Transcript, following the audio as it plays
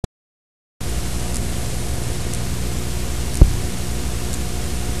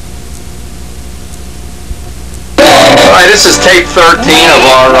tape 13 of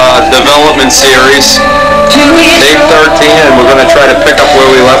our development series. Tape 13, and we're going to try to pick up where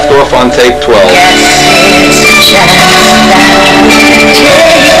we left off on tape 12.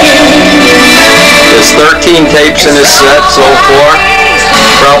 There's 13 tapes in this set so far.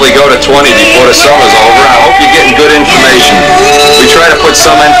 Probably go to 20 before the summer's over. I hope you're getting good information. We try to put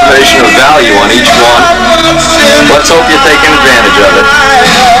some information of value on each one. Let's hope you're taking advantage of it.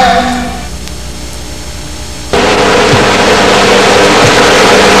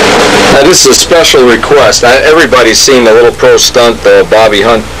 Now this is a special request. Everybody's seen the little pro stunt Bobby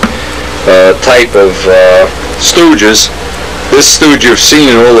Hunt type of Stooges. This Stooge you've seen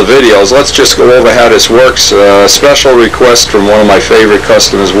in all the videos. Let's just go over how this works. Special request from one of my favorite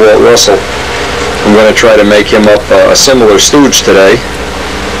customers, Walt Russell. I'm going to try to make him up a similar Stooge today.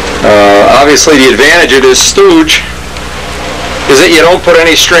 Obviously the advantage of this Stooge is that you don't put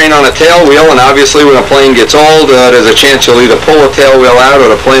any strain on a tail wheel, and obviously when a plane gets old, there's a chance you'll either pull a tail wheel out or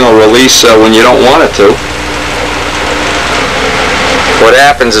the plane will release when you don't want it to. What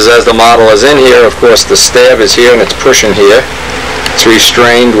happens is as the model is in here, of course the stab is here and it's pushing here. It's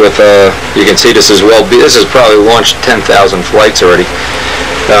restrained with you can see this is this is probably launched 10,000 flights already.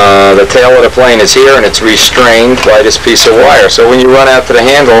 The tail of the plane is here and it's restrained by this piece of wire. So when you run out to the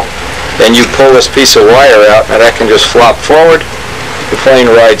handle and you pull this piece of wire out, now that can just flop forward. The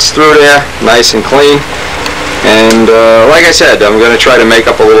plane rides through there, nice and clean. And like I said, I'm going to try to make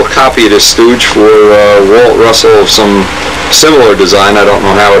up a little copy of this Stooge for Walt Russell of some similar design. I don't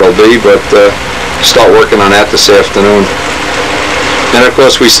know how it'll be, but start working on that this afternoon. And of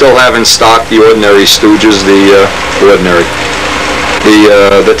course we still have in stock the ordinary Stooges, the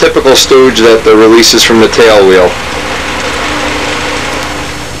typical Stooge that releases from the tail wheel.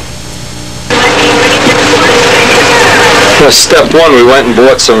 Step one, we went and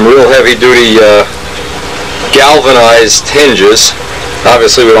bought some real heavy-duty galvanized hinges.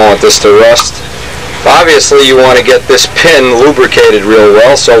 Obviously we don't want this to rust. Obviously you want to get this pin lubricated real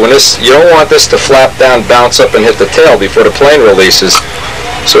well, so when you don't want this to flap down, bounce up and hit the tail before the plane releases.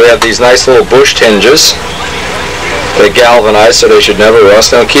 So we have these nice little bushed hinges. They're galvanized, so they should never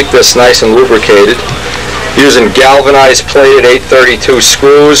rust. Now keep this nice and lubricated using galvanized plated 832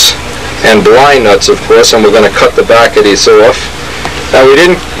 screws and blind nuts, of course, and we're going to cut the back of these off. Now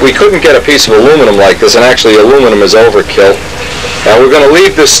we couldn't get a piece of aluminum like this, and actually aluminum is overkill. Now we're going to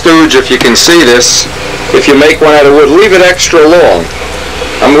leave this Stooge, if you can see this, if you make one out of wood, leave it extra long.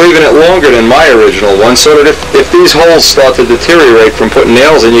 I'm leaving it longer than my original one, so that if these holes start to deteriorate from putting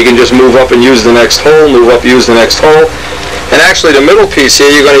nails in, you can just move up and use the next hole, move up, use the next hole. And actually the middle piece here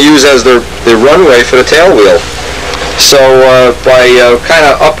you're going to use as the runway for the tail wheel. So by kind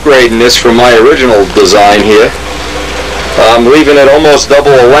of upgrading this from my original design here, I'm leaving it almost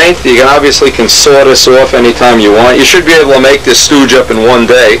double the length. You obviously can saw this off anytime you want. You should be able to make this Stooge up in one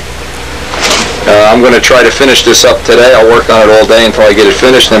day. I'm going to try to finish this up today. I'll work on it all day until I get it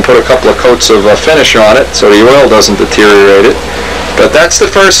finished, then put a couple of coats of finish on it so the oil doesn't deteriorate it. But that's the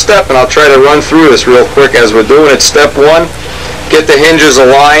first step, and I'll try to run through this real quick as we're doing it. Step one, get the hinges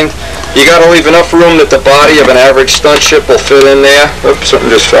aligned. You got to leave enough room that the body of an average stunt ship will fit in there. Oops, something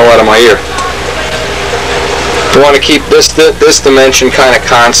just fell out of my ear. You want to keep this dimension kind of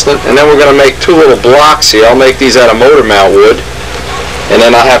constant, and then we're going to make two little blocks here. I'll make these out of motor mount wood, and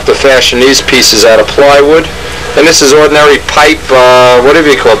then I'll have to fashion these pieces out of plywood. And this is ordinary pipe,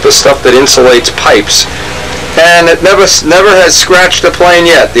 whatever you call it, the stuff that insulates pipes. And it never has scratched the plane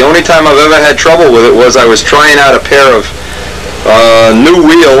yet. The only time I've ever had trouble with it was I was trying out a pair of new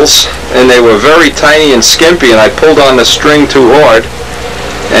wheels, and they were very tiny and skimpy, and I pulled on the string too hard,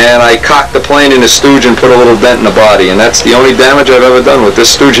 and I cocked the plane in the Stooge and put a little dent in the body, and that's the only damage I've ever done with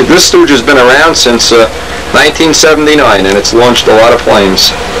this Stooge. This Stooge has been around since 1979, and it's launched a lot of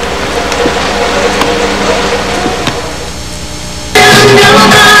planes.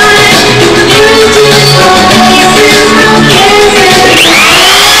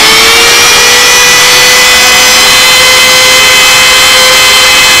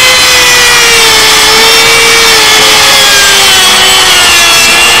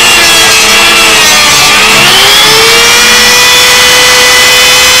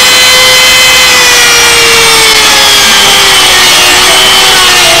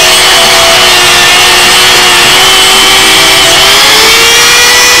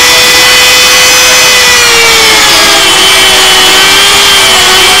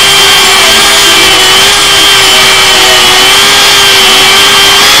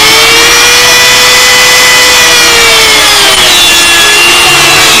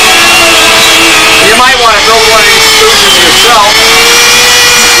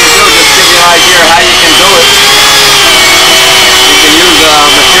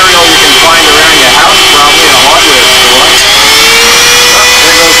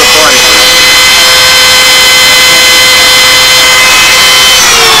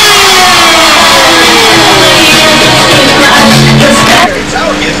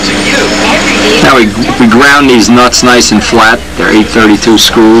 we ground these nuts nice and flat. They're 832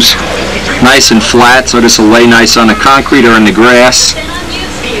 screws. Nice and flat, so this will lay nice on the concrete or in the grass.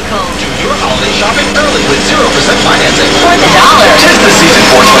 Shopping early with 0% financing. $1. Tis the season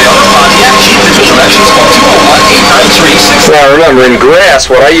for Toyota Pontiac. Keep the directions for 201-893-6. Now remember, in grass,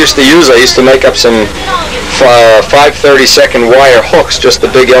 what I used to make up some 5/32 wire hooks, just a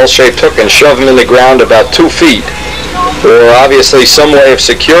big L-shaped hook, and shove them in the ground about 2 feet. Or obviously some way of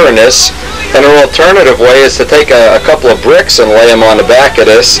securing this. And an alternative way is to take a couple of bricks and lay them on the back of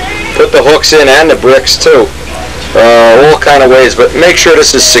this. Put the hooks in and the bricks too. All kind of ways, but make sure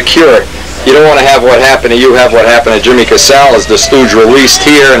this is secure. You don't want to have what happened to you, have what happened to Jimmy Casale as the Stooge released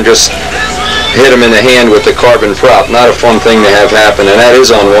here and just hit him in the hand with the carbon prop. Not a fun thing to have happen, and that is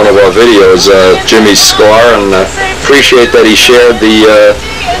on one of our videos, Jimmy's scar, and appreciate that he shared the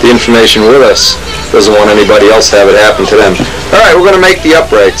information with us. Doesn't want anybody else to have it happen to them. Alright, we're going to make the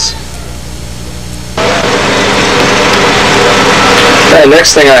uprights. Okay,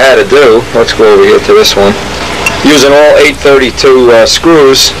 next thing I had to do, let's go over here to this one. Using all 832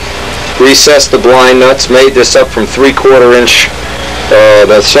 screws, recessed the blind nuts, made this up from 3/4 inch,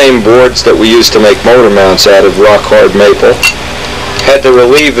 the same boards that we used to make motor mounts out of, rock hard maple. Had to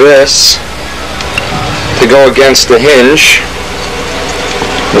relieve this to go against the hinge.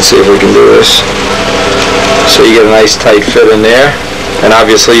 Let's see if we can do this. So you get a nice tight fit in there, and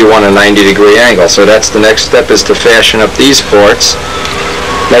obviously you want a 90-degree angle. So that's the next step, is to fashion up these parts,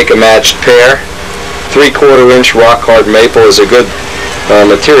 make a matched pair. 3/4 inch rock hard maple is a good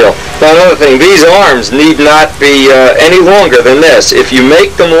material. Now another thing, these arms need not be any longer than this. If you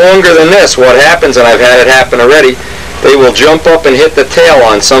make them longer than this, what happens, and I've had it happen already, they will jump up and hit the tail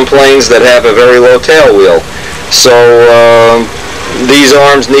on some planes that have a very low tail wheel. So these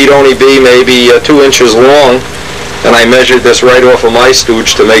arms need only be maybe 2 inches long, and I measured this right off of my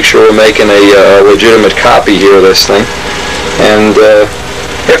Stooge to make sure we're making a legitimate copy here of this thing. And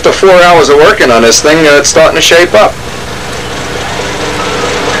after 4 hours of working on this thing, it's starting to shape up.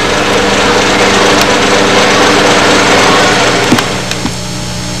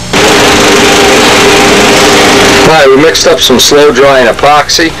 Alright, we mixed up some slow drying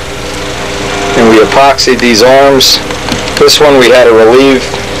epoxy, and we epoxied these arms. This one we had to relieve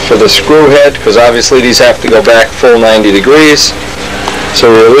for the screw head, because obviously these have to go back full 90 degrees.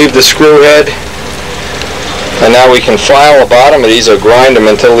 So we relieved the screw head, and now we can file the bottom of these or grind them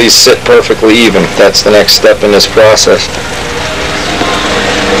until these sit perfectly even. That's the next step in this process.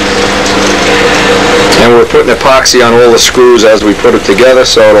 And we're putting epoxy on all the screws as we put it together,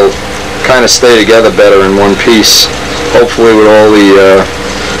 so it'll kind of stay together better in one piece. Hopefully with all the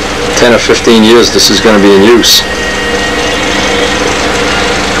 10 or 15 years this is going to be in use.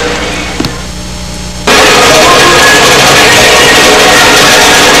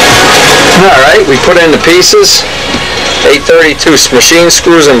 Alright, we put in the pieces, 832 machine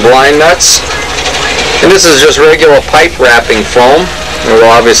screws and blind nuts, and this is just regular pipe wrapping foam, and we'll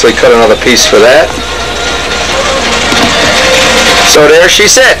obviously cut another piece for that. So there she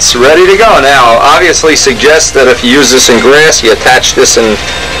sits, ready to go. Now, obviously suggest that if you use this in grass, you attach this in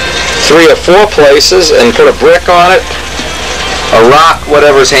 3 or 4 places and put a brick on it, a rock,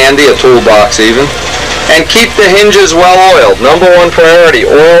 whatever's handy, a toolbox even, and keep the hinges well oiled. Number 1 priority,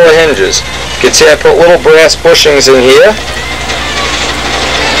 oil the hinges. You can see I put little brass bushings in here,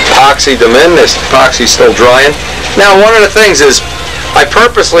 epoxied them in. This epoxy's still drying. Now, one of the things is I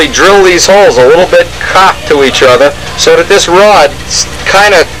purposely drill these holes a little bit cocked to each other so that this rod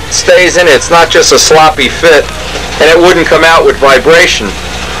kind of stays in it. It's not just a sloppy fit, and it wouldn't come out with vibration.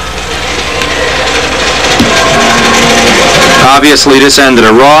 Obviously this end of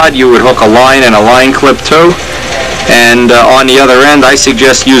the rod you would hook a line and a line clip to, and on the other end I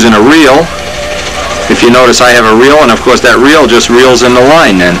suggest using a reel. If you notice I have a reel, and of course that reel just reels in the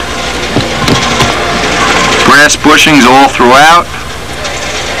line then. Brass bushings all throughout.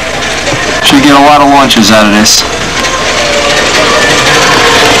 Should get a lot of lunches out of this.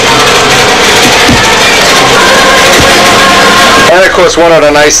 And of course one of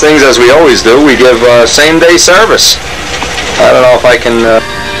the nice things, as we always do, we give same-day service. I don't know if I can...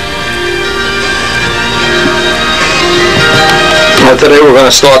 today we're going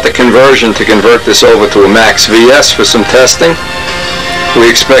to start the conversion to convert this over to a Max VS for some testing. We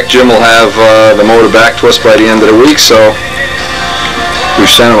expect Jim will have the motor back to us by the end of the week, so we've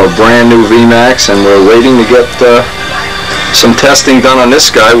sent him a brand new VMAX, and we're waiting to get some testing done on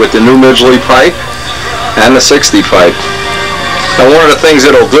this guy with the new Midgley pipe and the 60 pipe. Now one of the things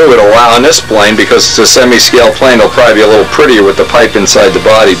it'll do, it'll allow on this plane, because it's a semi-scale plane, it'll probably be a little prettier with the pipe inside the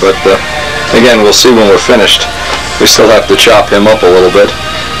body, but again, we'll see when we're finished. We still have to chop him up a little bit.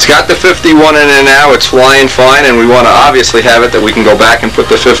 It's got the 51 in it now. It's flying fine, and we want to obviously have it that we can go back and put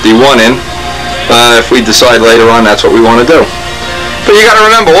the 51 in if we decide later on that's what we want to do. But you got to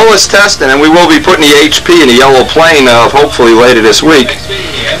remember, all this testing, and we will be putting the HP in the yellow plane hopefully later this week.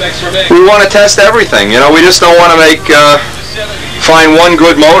 We want to test everything. You know, we just don't want to find one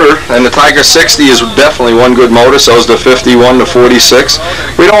good motor, and the Tiger 60 is definitely one good motor, so is the 51, the 46.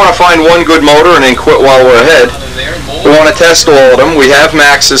 We don't want to find one good motor and then quit while we're ahead. We want to test all of them. We have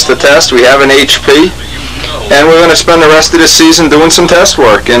Maxes to test, we have an HP, and we're going to spend the rest of this season doing some test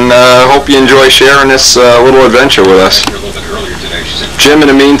work, and hope you enjoy sharing this little adventure with us. Jim, in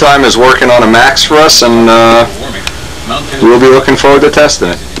the meantime, is working on a Max for us, and we'll be looking forward to testing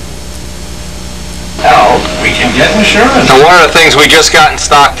it. Now we can get insurance. Now, one of the things we just got in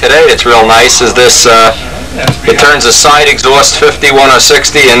stock today that's real nice is this, it turns a side exhaust 51 or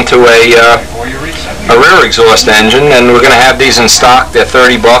 60 into a rear exhaust engine, and we're going to have these in stock. They're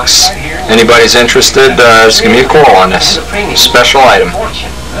 $30. Anybody's interested, just give me a call on this. Special item.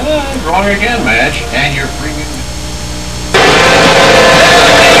 Wrong again, Madge. And your premium.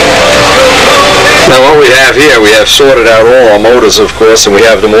 Now what we have here, we have sorted out all our motors, of course, and we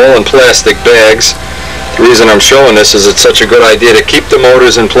have them all in plastic bags. The reason I'm showing this is it's such a good idea to keep the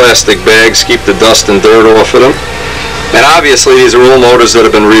motors in plastic bags, keep the dust and dirt off of them. And obviously these are all motors that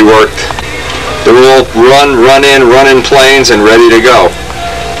have been reworked. They're all run-in planes and ready to go.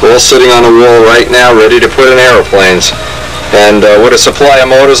 All sitting on the wall right now, ready to put in airplanes. And with a supply of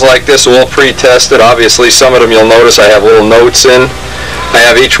motors like this, all pre-tested. Obviously some of them you'll notice I have little notes in. I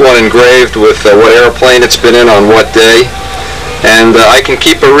have each one engraved with what airplane it's been in on what day. And I can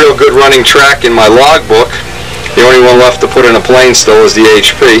keep a real good running track in my logbook. The only one left to put in a plane still is the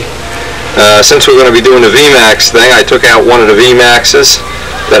HP. Since we're going to be doing the VMAX thing, I took out one of the VMAXs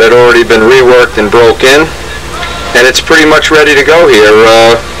that had already been reworked and broke in. And it's pretty much ready to go here.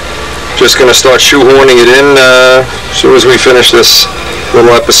 Just going to start shoehorning it in as soon as we finish this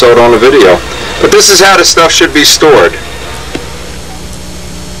little episode on the video. But this is how the stuff should be stored.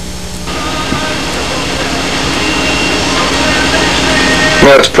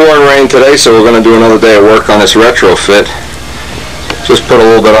 Well, it's pouring rain today, so we're going to do another day of work on this retrofit. Just put a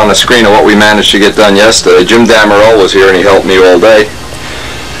little bit on the screen of what we managed to get done yesterday. Jim Damerol was here and he helped me all day.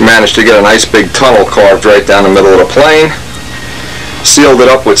 We managed to get a nice big tunnel carved right down the middle of the plane. Sealed it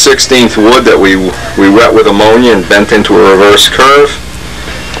up with 16th wood that we wet with ammonia and bent into a reverse curve.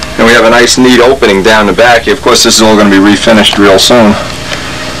 And we have a nice neat opening down the back. Of course, this is all going to be refinished real soon.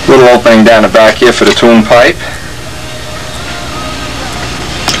 Little opening down the back here for the tune pipe.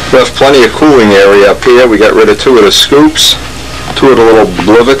 We have plenty of cooling area up here. We got rid of 2 of the scoops, 2 of the little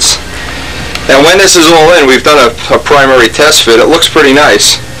blivets. And when this is all in, we've done a primary test fit. It looks pretty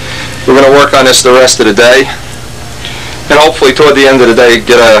nice. We're going to work on this the rest of the day. And hopefully toward the end of the day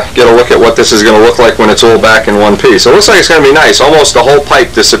get a look at what this is going to look like when it's all back in one piece. So it looks like it's going to be nice. Almost the whole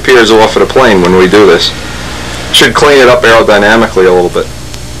pipe disappears off of the plane when we do this. Should clean it up aerodynamically a little bit.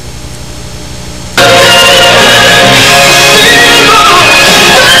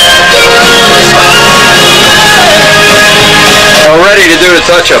 We're ready to do the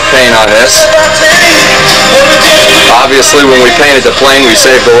touch-up paint on this. Obviously when we painted the plane we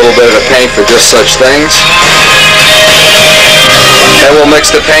saved a little bit of the paint for just such things. Then we'll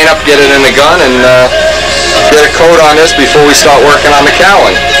mix the paint up, get it in the gun, and get a coat on this before we start working on the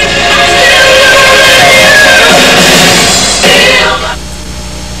cowling.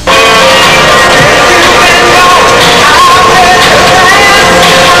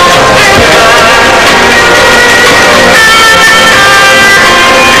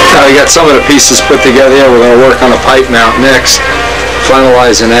 Now we got some of the pieces put together here. We're going to work on the pipe mount next,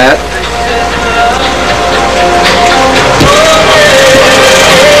 finalizing that.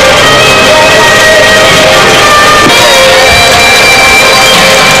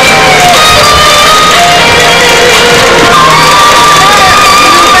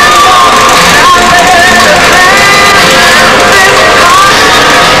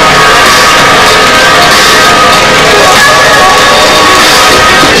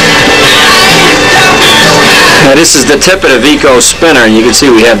 Now this is the tip of the Vico spinner, and you can see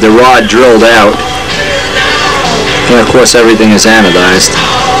we have the rod drilled out. And of course everything is anodized.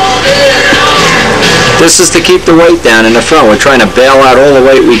 This is to keep the weight down in the front. We're trying to bail out all the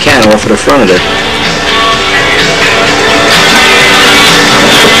weight we can off of the front of it.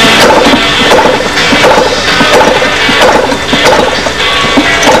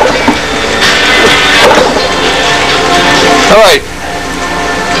 All right.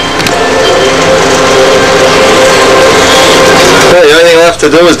 The only thing left to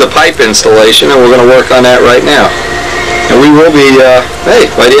do is the pipe installation, and we're going to work on that right now. And we will be, hey,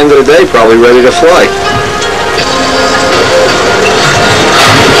 by the end of the day, probably ready to fly.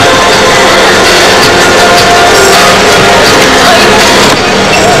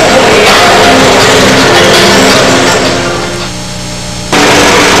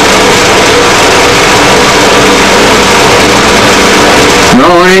 No,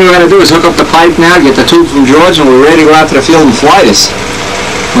 the only thing we're going to do is hook up the pipe now, get the tube from George, and we're ready to go out to the field and fly this.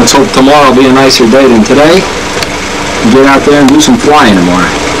 Let's hope tomorrow will be a nicer day than today. And get out there and do some flying tomorrow.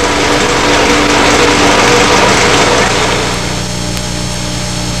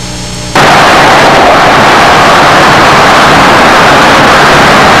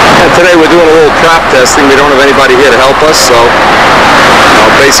 Today we're doing a little prop testing. We don't have anybody here to help us, so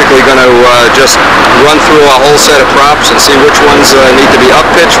I'm basically going to just run through a whole set of props and see which ones need to be up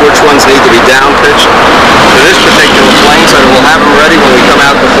pitched, which ones need to be down pitched for this particular plane, so that we'll have them ready when we come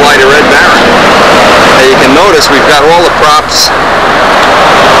out to fly to Red Baron. Now you can notice we've got all the props.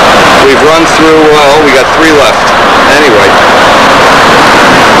 We've run through, we got 3 left. Anyway.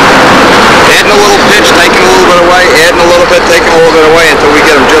 Adding a little pitch, taking a little bit away, adding a little bit, taking a little bit away until we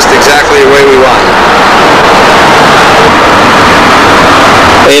get them just exactly the way we want.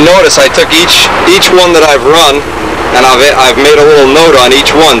 And you notice I took each one that I've run, and I've made a little note on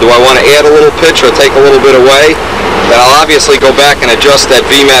each one. Do I want to add a little pitch or take a little bit away? Then I'll obviously go back and adjust that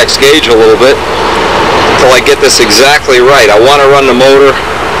Vmax gauge a little bit until I get this exactly right. I want to run the motor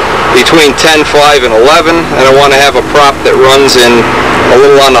between 10, 5, and 11, and I want to have a prop that runs in a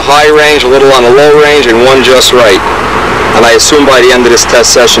little on the high range, a little on the low range, and one just right. And I assume by the end of this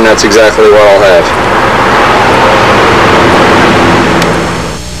test session that's exactly what I'll have.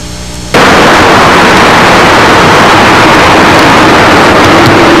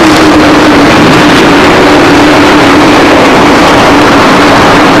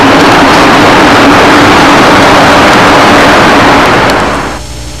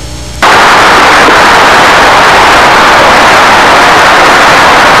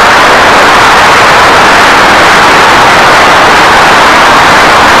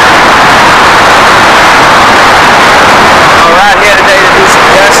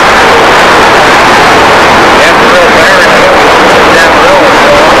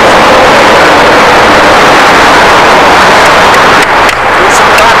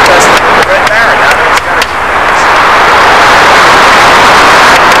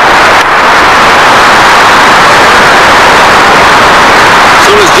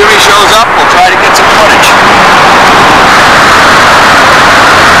 Shows up, we'll try to get some footage.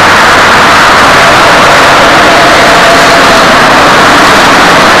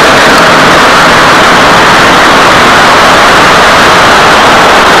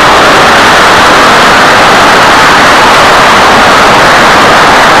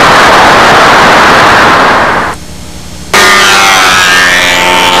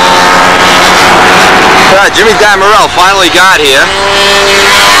 Jimmy Damarel finally got here.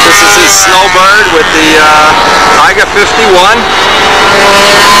 This is his Snowbird with the Tiger 51.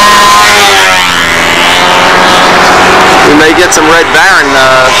 We may get some Red Baron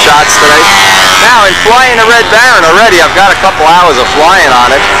shots today. Now, in flying the Red Baron already, I've got a couple hours of flying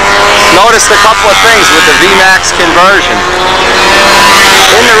on it. Noticed a couple of things with the Vmax conversion.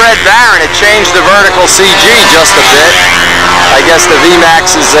 In the Red Baron, it changed the vertical CG just a bit. I guess the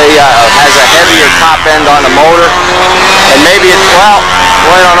Vmax is has a heavier top end on the motor, and maybe it, well,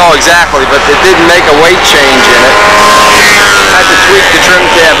 I don't know exactly, but it didn't make a weight change in it. Had to tweak the trim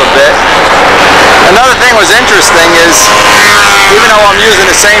tab a bit. Another thing was interesting is, even though I'm using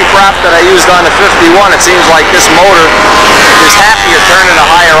the same prop that I used on the 51, it seems like this motor is happier turning a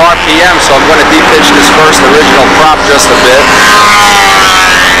higher RPM, so I'm going to de-pitch this first original prop just a bit.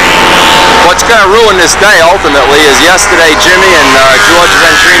 What's going to ruin this day ultimately is yesterday Jimmy and George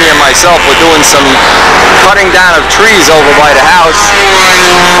Ventrini and myself were doing some cutting down of trees over by the house.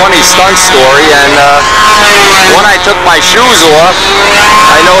 Funny stunt story, and when I took my shoes off,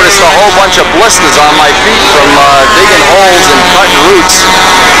 I noticed a whole bunch of blisters on my feet from digging holes and cutting roots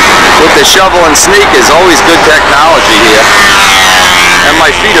with the shovel and sneakers. Always good technology here. And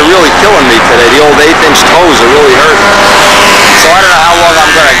my feet are really killing me today. The old 1/8-inch toes are really hurting. So I don't know how long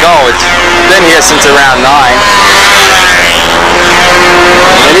I'm going to go. It's been here since around 9.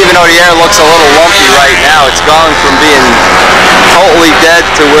 And even though the air looks a little lumpy right now, it's gone from being totally dead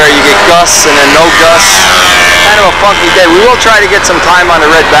to where you get gusts and then no gusts. kind of a funky day. We will try to get some time on the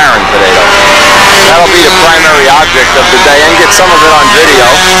Red Baron today, though. That'll be the primary object of the day, and get some of it on video.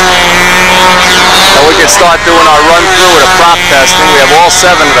 And we can start doing our run-through of the prop testing. We have all 7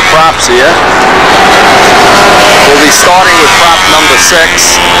 of the props here. We'll be starting with prop number 6.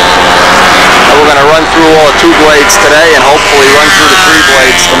 And we're going to run through all the 2 blades today and hopefully run through the 3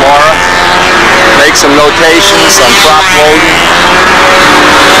 blades tomorrow. Make some notations on prop loading.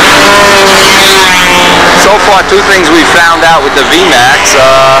 So far, 2 things we found out with the VMAX.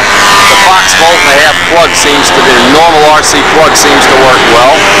 The Fox volt and a half plug seems to be, the normal RC plug seems to work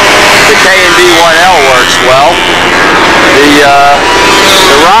well. The K&B1L works well.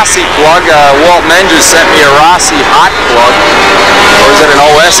 The Rossi plug, Walt Menges sent me a Rossi hot plug, or is it an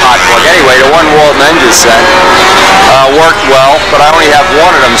OS hot plug? Anyway, the one Walt Menges sent worked well, but I only have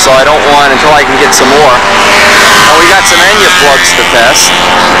 1 of them, so I don't want until I can get some more. And we got some Enya plugs to test,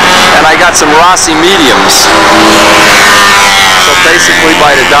 and I got some Rossi mediums. So basically,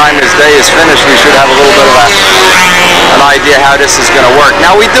 by the time this day is finished, we should have a little bit of an idea how this is going to work.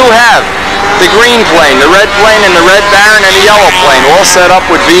 Now, we do have the green plane, the red plane, and the Red Baron, and the yellow plane all set up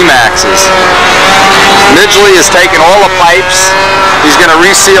with VMAXs. Midgley has taken all the pipes. He's going to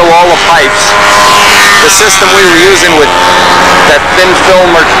reseal all the pipes. The system we were using with that thin film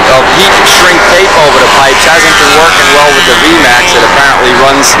of heat shrink tape over the pipes hasn't been working well with the VMAX. It apparently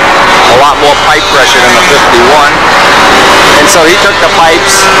runs a lot more pipe pressure than the 51. And so he took the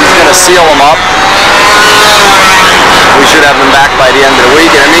pipes. He's going to seal them up. We should have them back by the end of the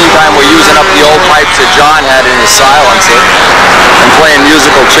week. In the meantime, we're using up the old pipes that John had in his silencer and playing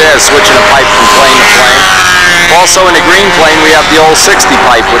musical chairs, switching a pipe from plane to plane. Also in the green plane, we have the old 60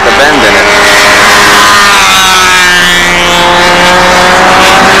 pipe with the bend in it.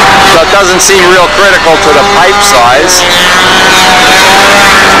 So it doesn't seem real critical to the pipe size.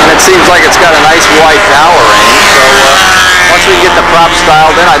 And it seems like it's got a nice wide tower range. So once we get the props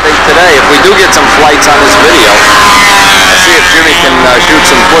dialed in, I think today, if we do get some flights on this video, I'll see if Jimmy can shoot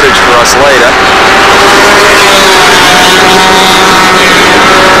some footage for us later.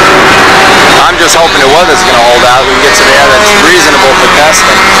 I'm just hoping the weather's going to hold out. We can get some air that's reasonable for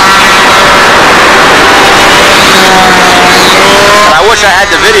testing. And I wish I had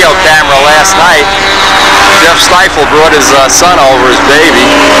the video camera last night. Jeff Stifel brought his son over, his baby.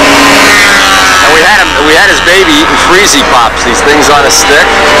 And we had his baby eating Freezy Pops, these things on a stick.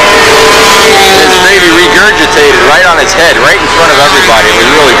 His baby regurgitated right on his head, right in front of everybody. It was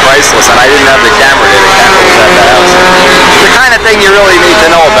really priceless, and I didn't have the camera there. The camera was at the house. It's the kind of thing you really need to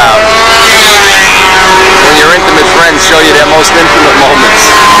know about when your intimate friends show you their most intimate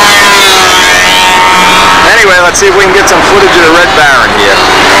moments. Anyway, let's see if we can get some footage of the Red Baron here.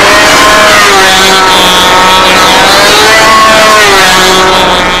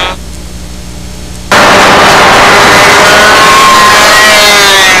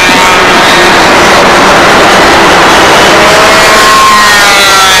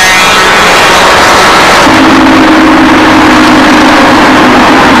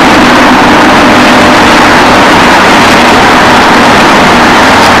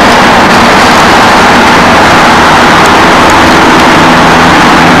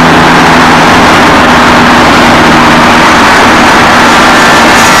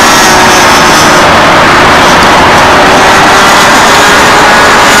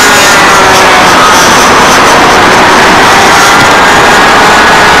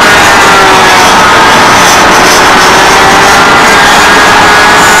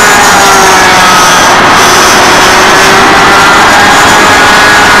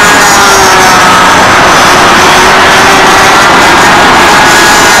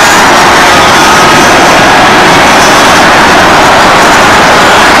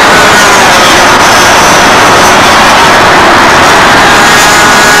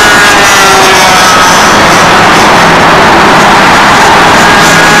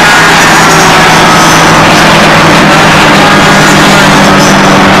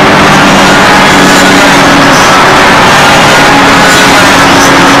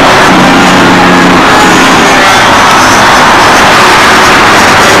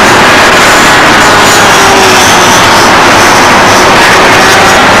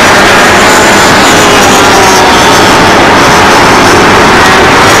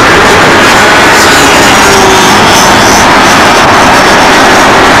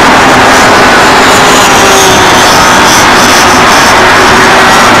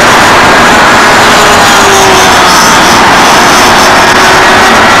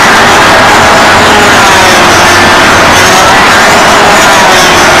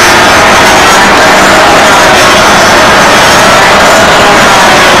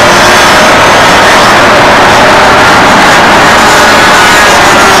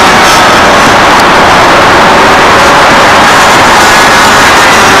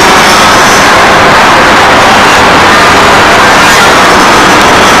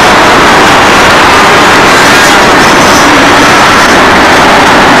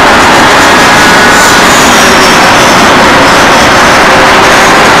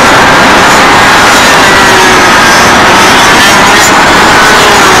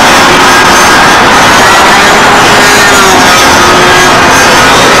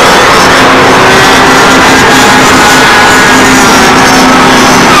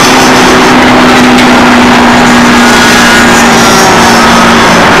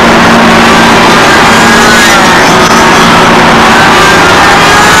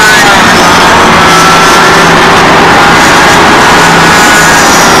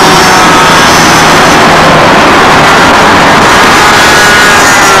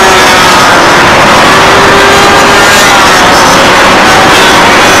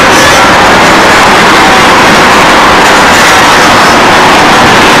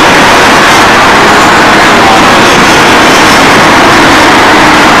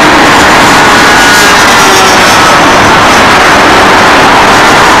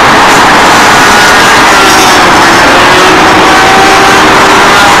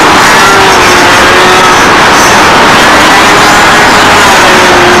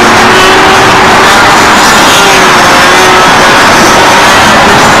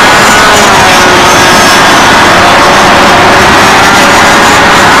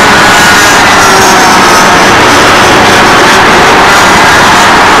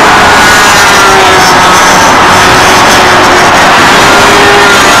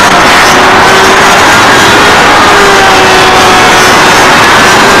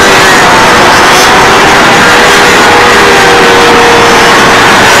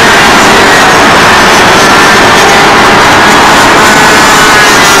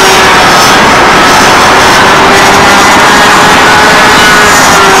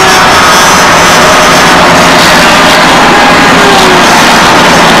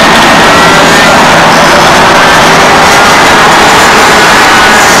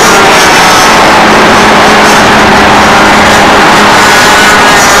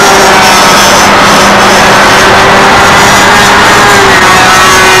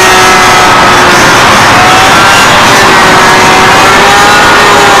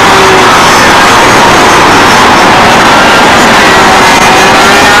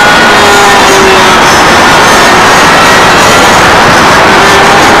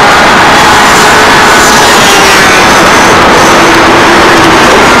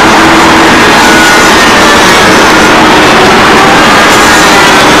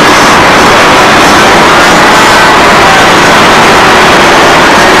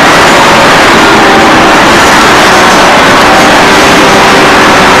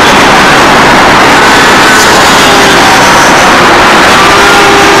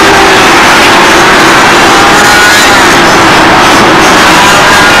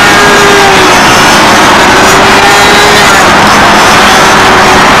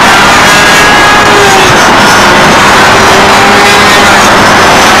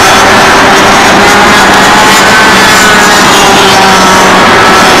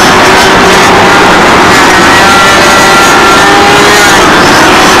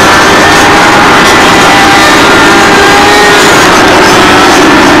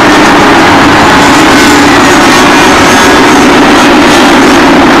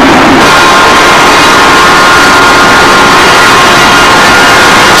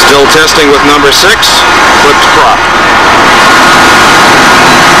 Still testing with number 6, flipped prop.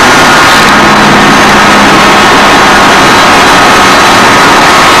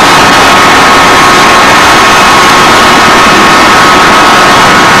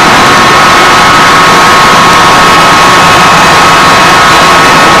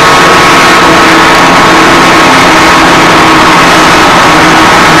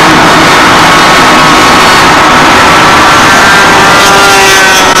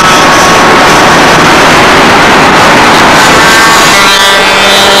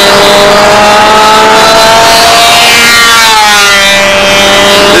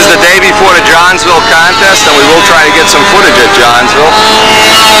 Johnsville contest, and we will try to get some footage at Johnsville.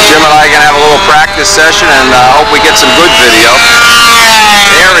 Jim and I are going to have a little practice session, and hope we get some good video.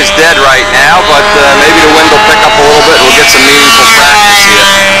 The air is dead right now, but maybe the wind will pick up a little bit and we'll get some meaningful practice here.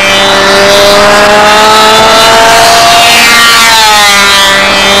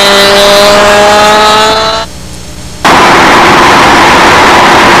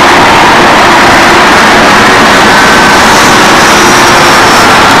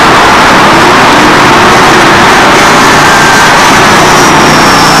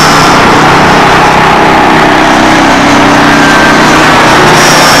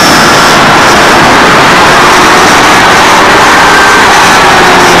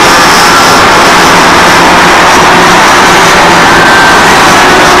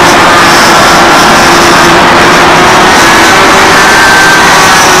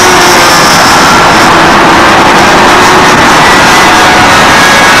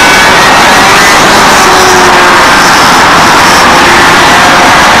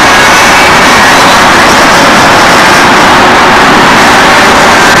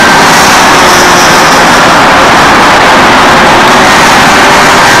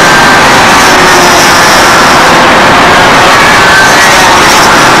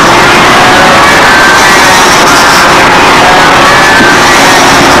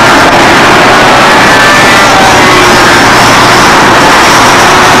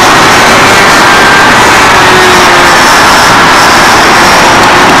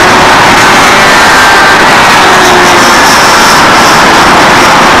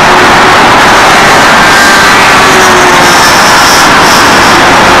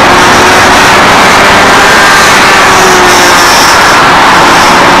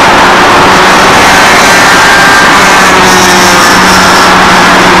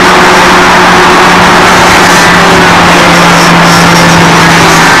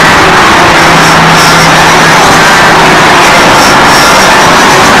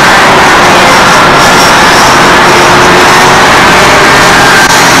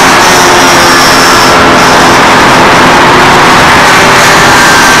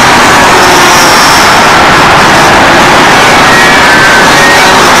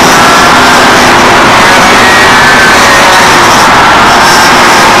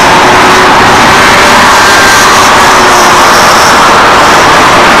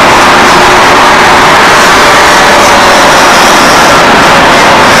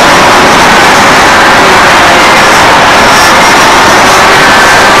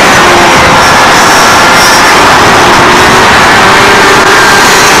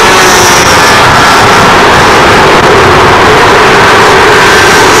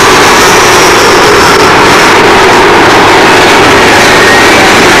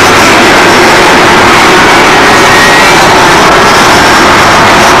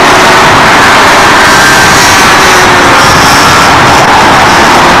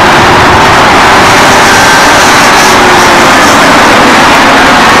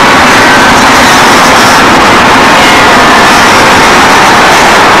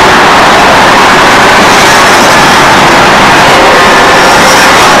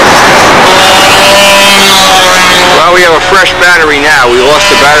 Fresh battery now. We lost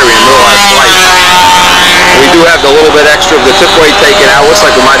the battery in the middle of our flight. We do have the little bit extra of the tip weight taken out. Looks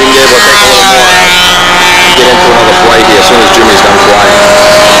like we might even be able to take a little more out. Get into another flight here as soon as Jimmy's done flying.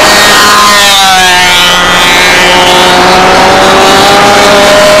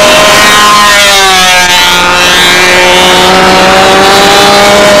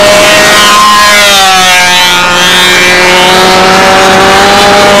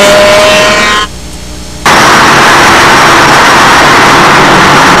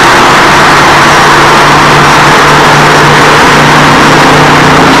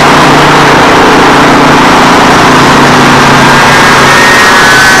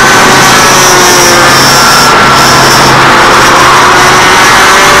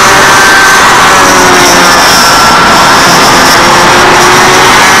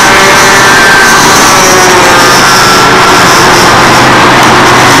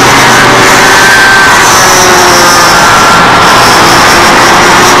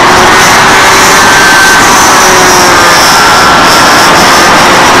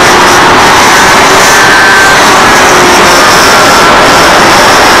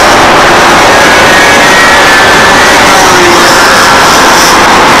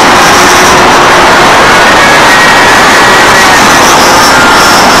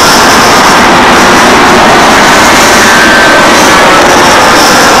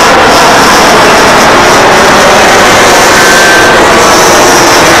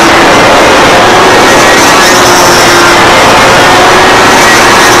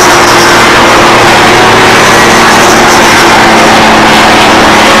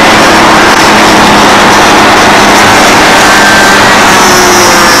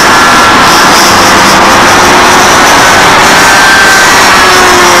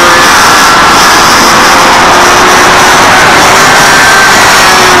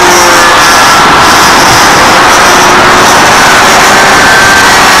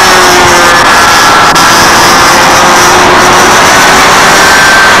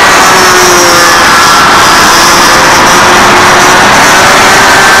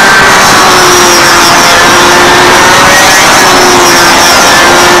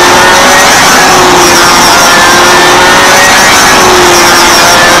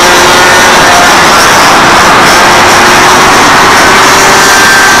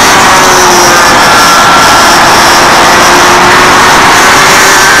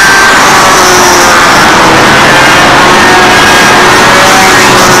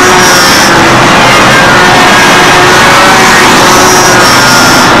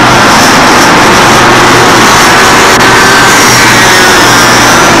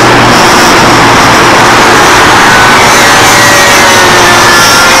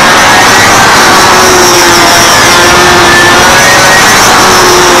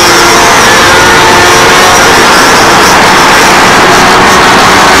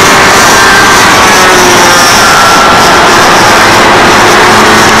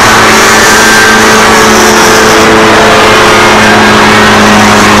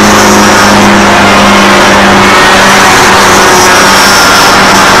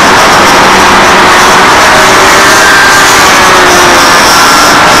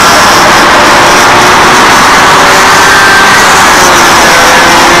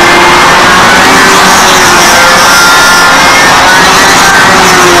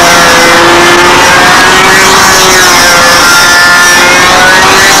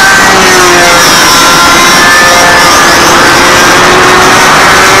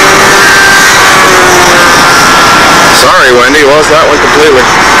 Sorry, Wendy, lost that one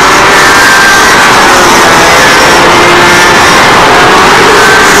completely.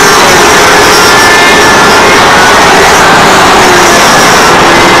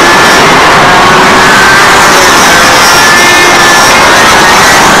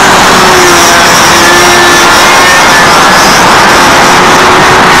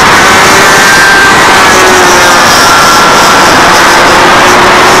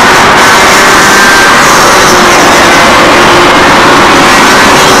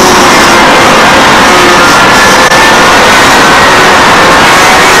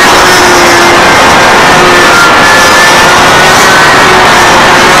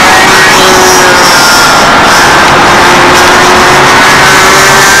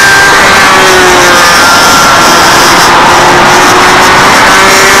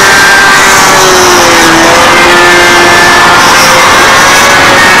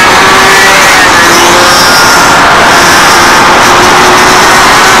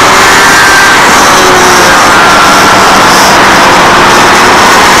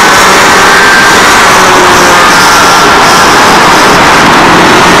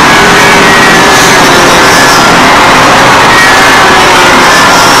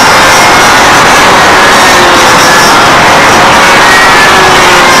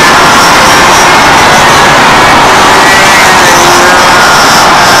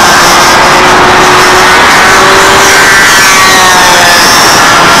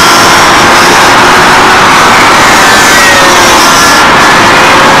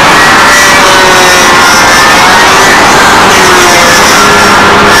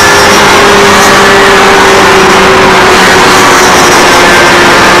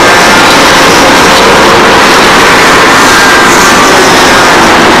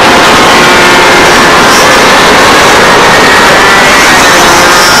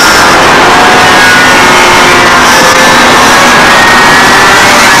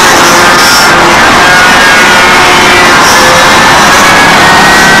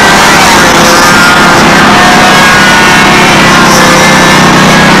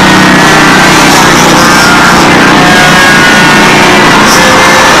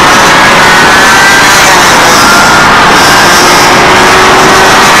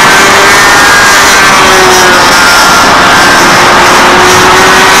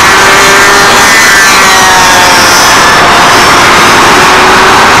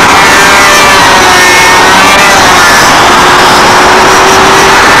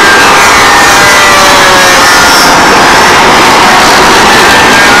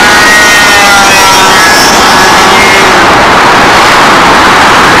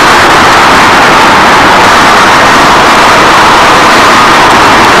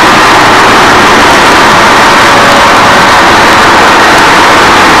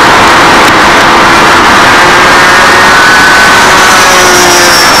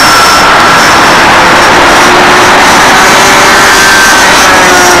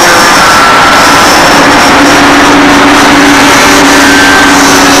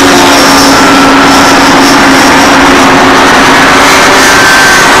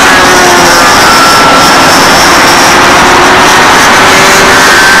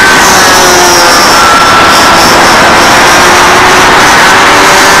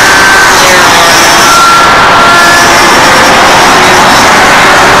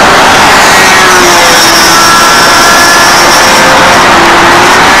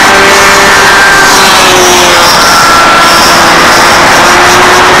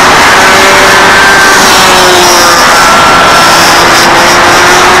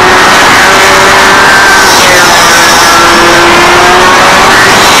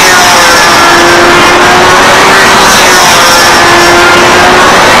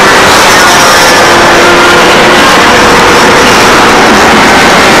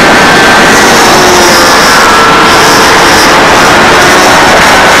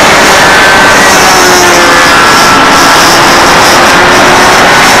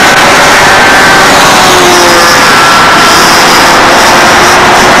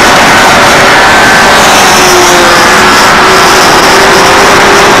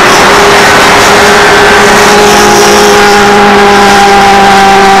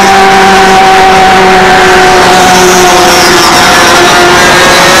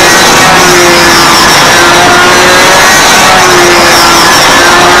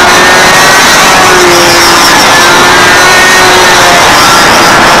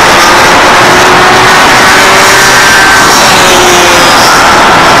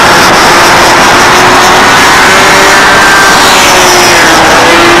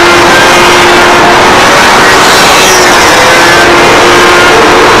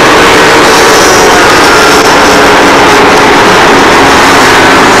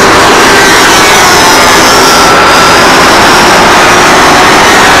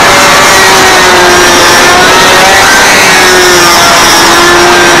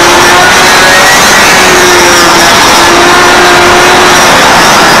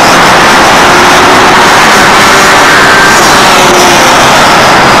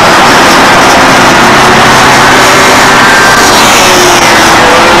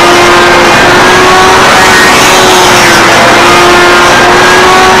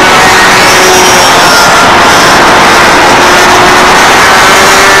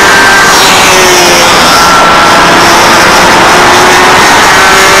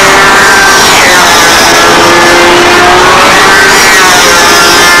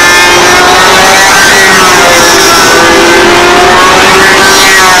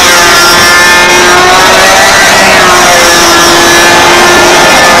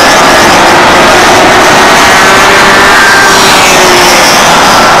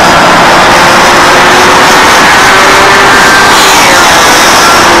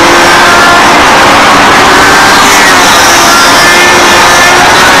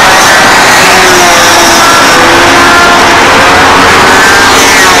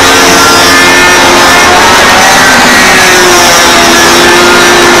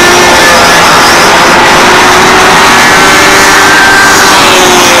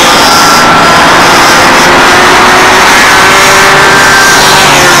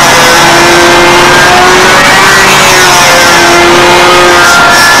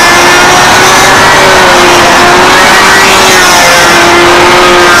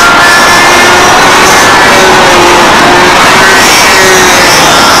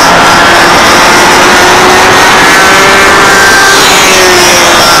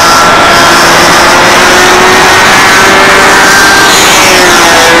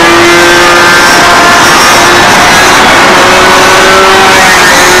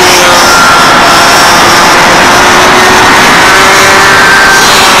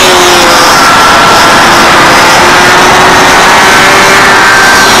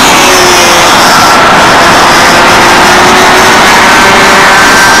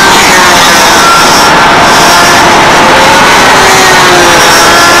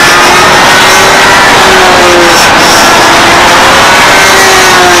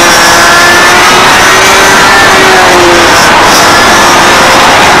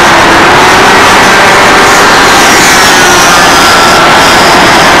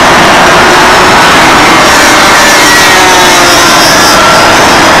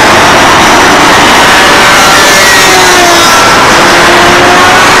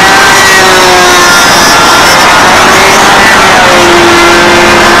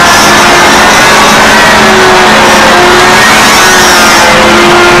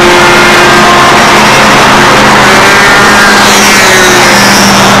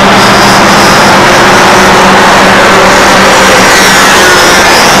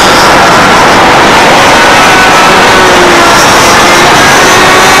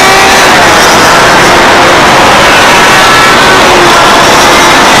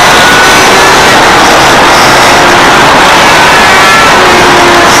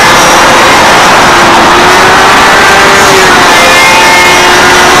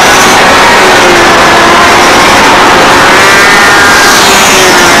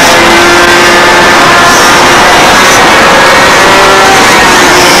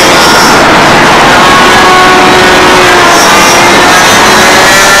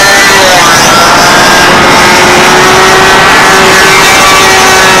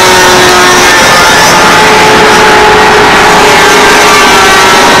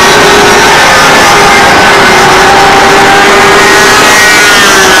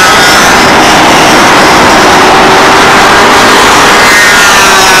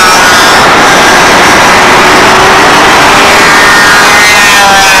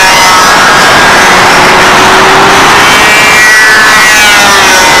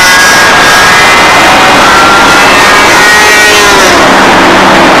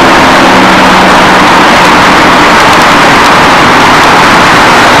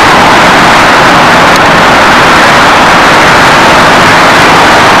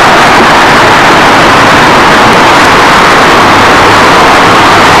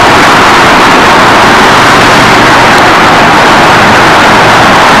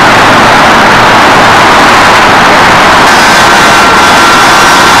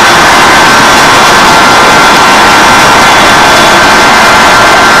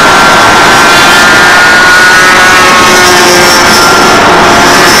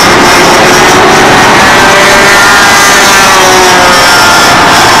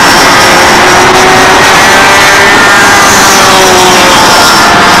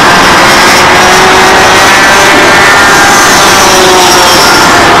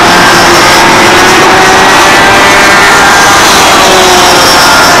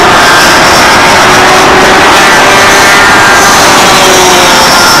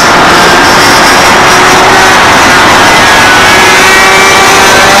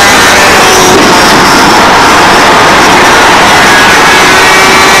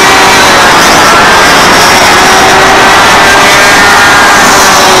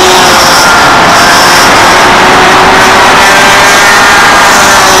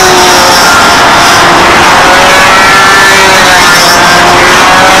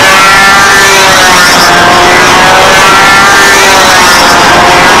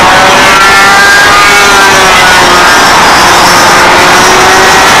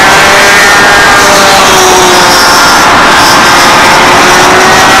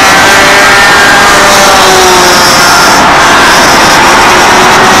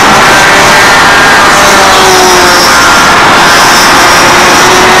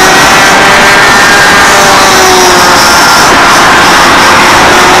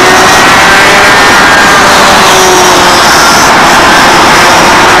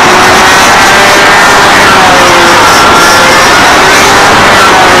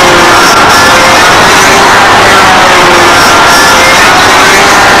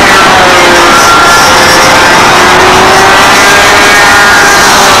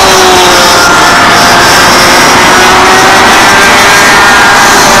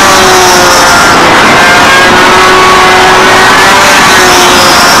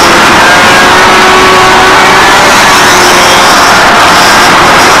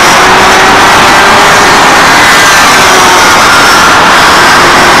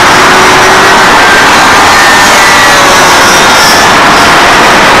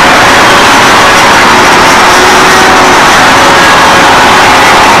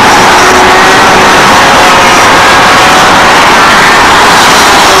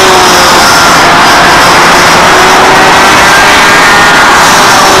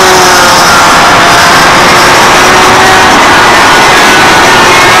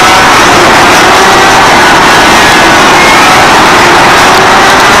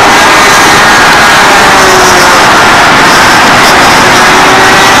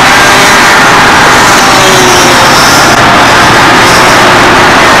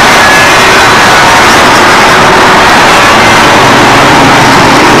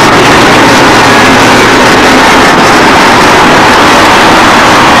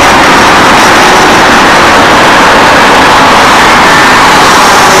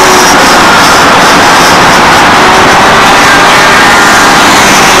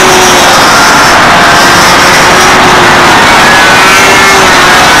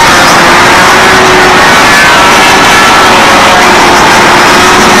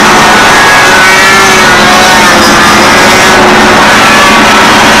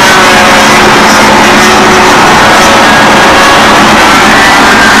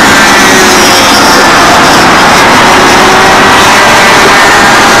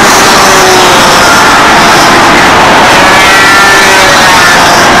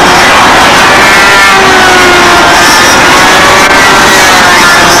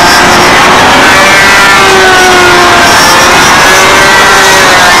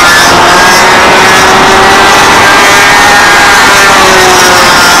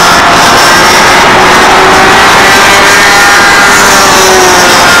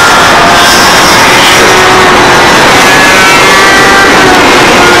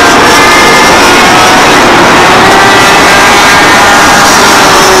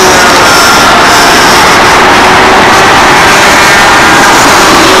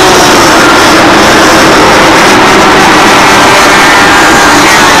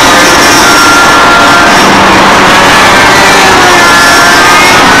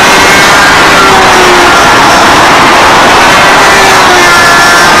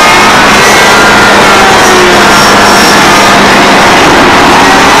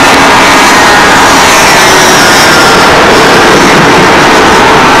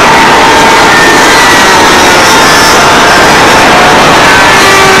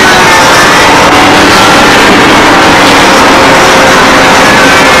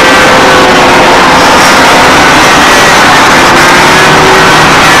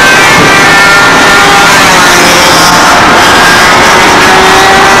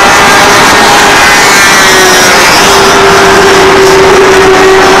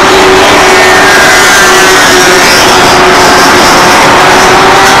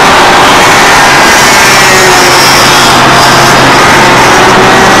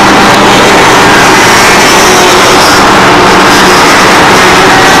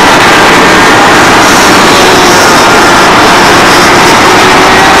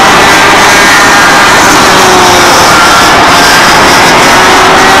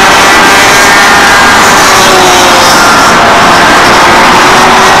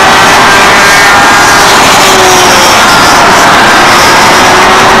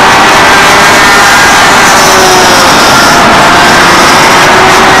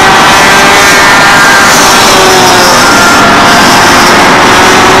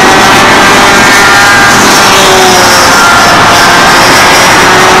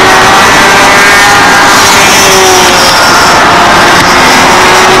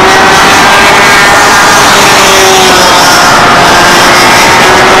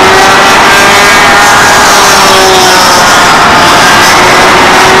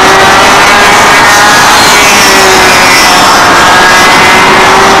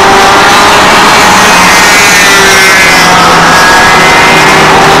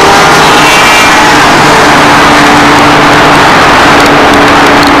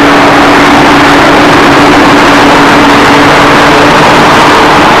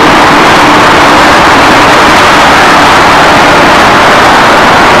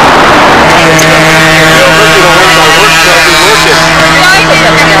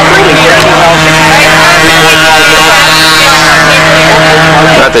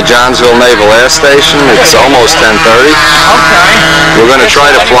 Johnsville Naval Air Station. It's almost 10:30. Okay. We're going to try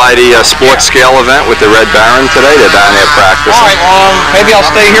to fly the sports scale event with the Red Baron today. They're down there practicing. All right, maybe I'll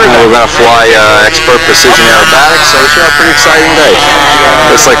stay here then. We're going to fly expert precision aerobatics, so it should be a pretty exciting day.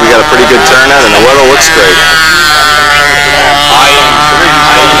 Looks like we got a pretty good turnout, and the weather looks great.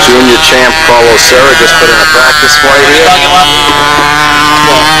 Junior champ Carlos Serra just put in a practice flight here.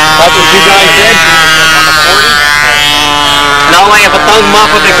 That's what you guys did? No, I have to tug him off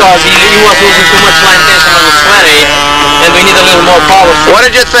because he was losing too much line tension on the 20, and we need a little more power. What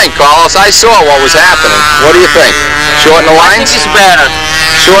did you think, Carlos? I saw what was happening. What do you think? Shorten the I lines? think it's better.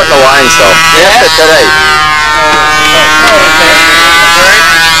 Shorten the lines, though. After today.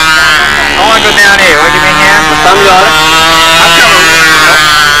 I want to go down here. What do you mean here? Some got it.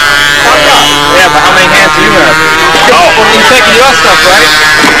 Yeah, but how many hands do you have? Oh, you're taking your stuff, right?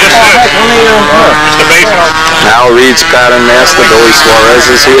 Just the basics. Now Reed's pattern master, Billy Suarez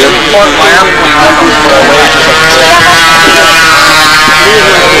is here.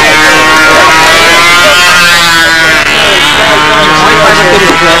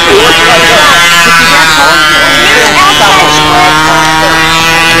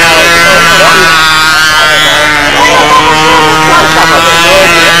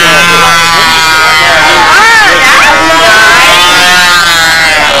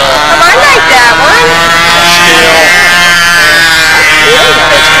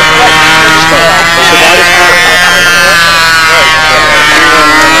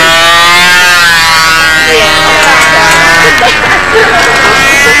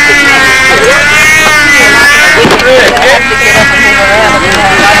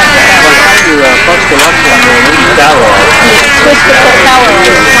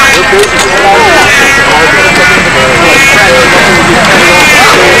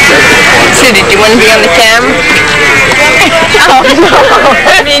 So did you want to be on the cam? Oh no,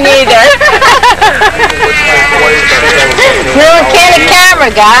 me neither. No, can't a camera,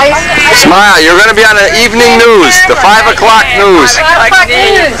 guys. Smile, you're going to be on the evening news, the 5 o'clock news.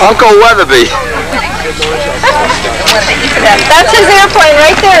 Uncle Weatherby. That's his airplane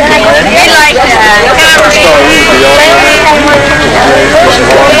right there. We like that.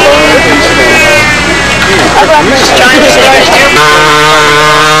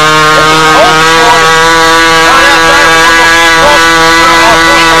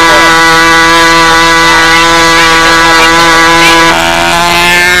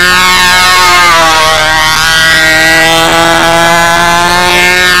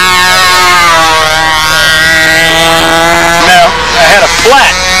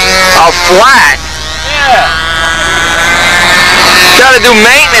 Flat? Yeah. Got to do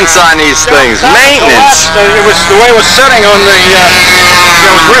maintenance on these things. Maintenance. It was the way it was setting on the,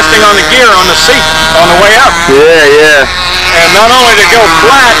 it was resting on the gear on the seat on the way up. Yeah, yeah. And not only to go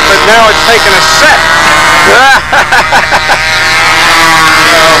flat, but now it's taking a set.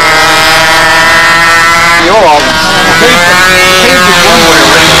 You're all.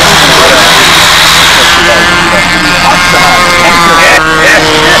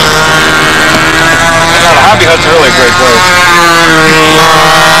 Hobby Hut's really a great place.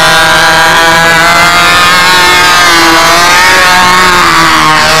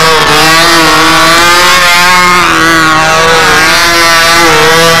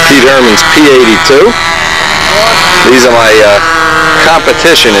 Pete Herman's P82. These are my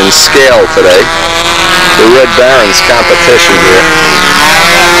competition in scale today. The Red Baron's competition here.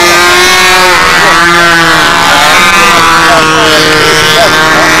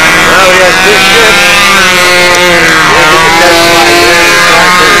 Well, yes, this ship.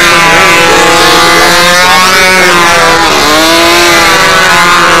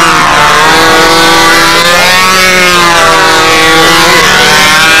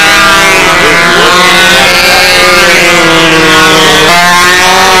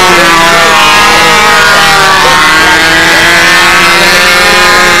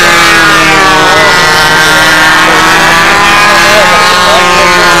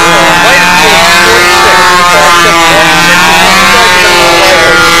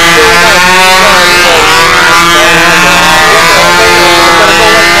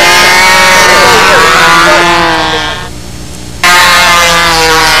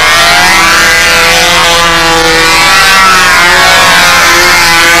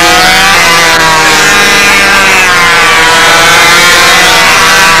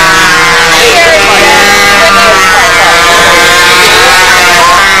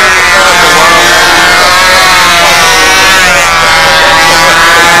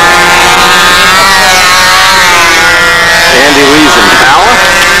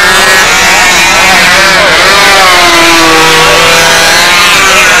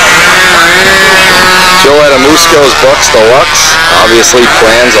 goes Bucks Deluxe. Obviously,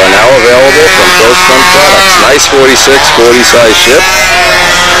 plans are now available from Coast Front Products. Nice 46, 40 size ship.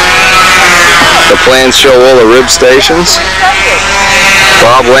 The plans show all the rib stations.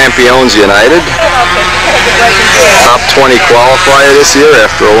 Bob Lampione's United. Top 20 qualifier this year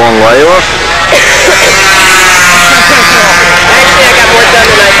after a long layoff. Actually, I got more done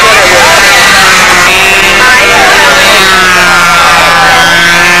than I thought I would.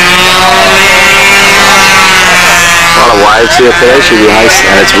 A lot of wives here today. Should be nice,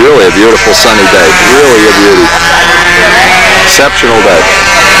 and it's really a beautiful sunny day. Really a beauty. Exceptional day.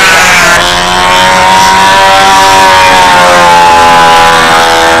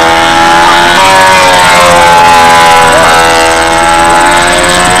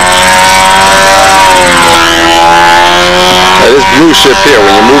 This blue ship here,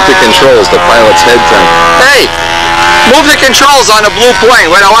 when you move the controls, the pilot's head turns. Hey! Move the controls on the blue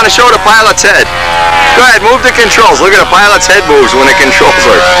plane. Wait, I want to show the pilot's head. Go ahead, move the controls. Look at the pilot's head moves when the controls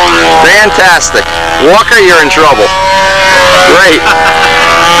are. Fantastic. Walker, you're in trouble. Great.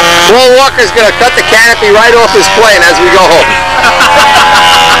 Paul Walker's going to cut the canopy right off his plane as we go home.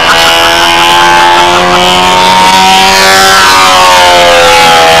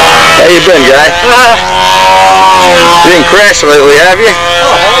 How you been, guy? You didn't crash lately, have you?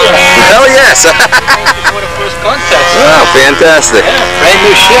 Oh, hell yes. Before the first contest. Oh, fantastic. Yeah, brand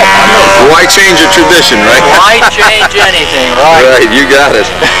new ship. Why change a tradition, right? Why change anything, right? Right, you got it.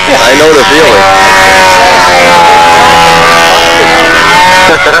 I know the feeling.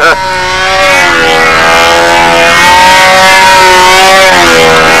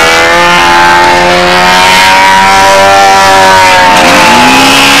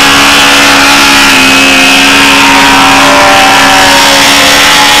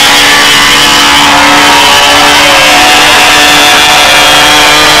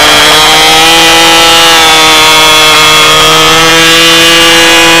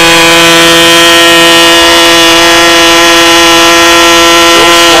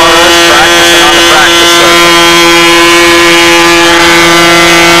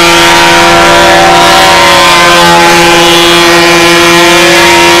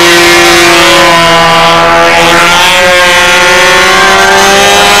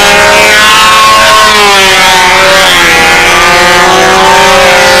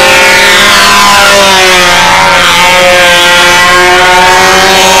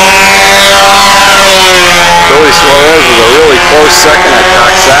 Second at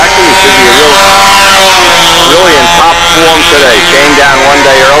Coxsackie. He should be really in top form today. Came down one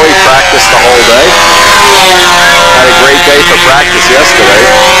day early, practiced the whole day. Had a great day for practice yesterday.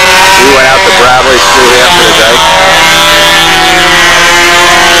 We went out to Bradley's through after the day.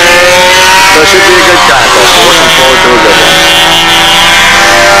 So it should be a good contest. We're looking forward to a good one.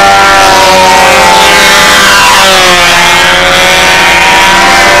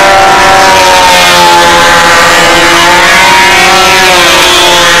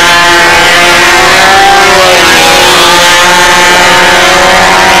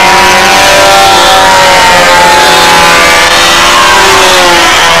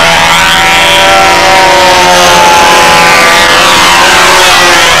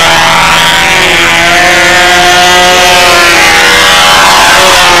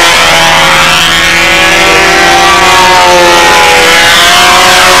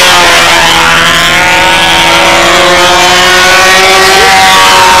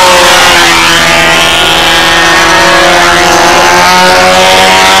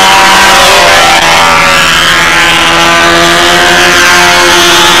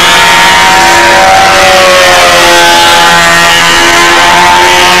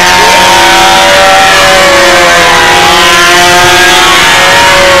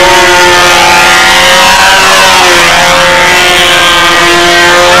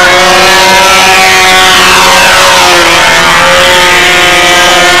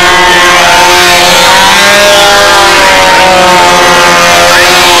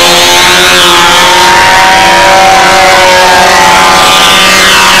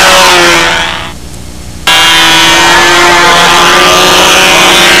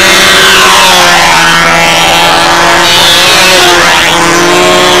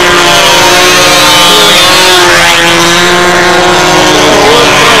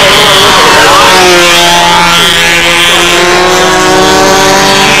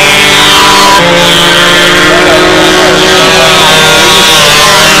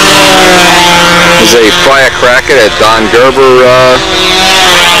 A firecracker that Don Gerber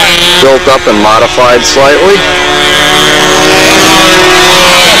built up and modified slightly.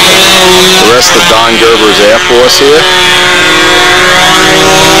 The rest of Don Gerber's Air Force here.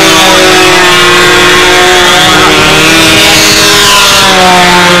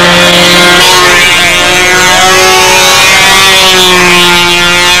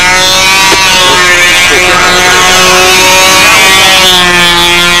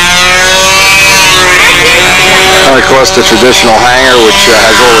 us the traditional hangar, which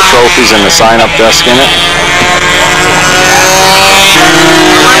has all the trophies and the sign-up desk in it.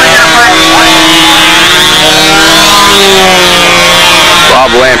 Bob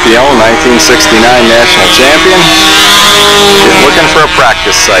Lampione, 1969 national champion, looking for a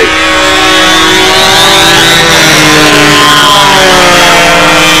practice site.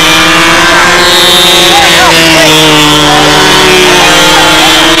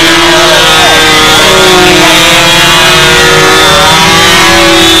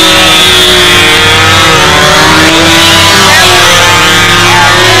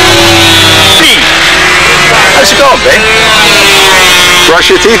 How's it going, babe?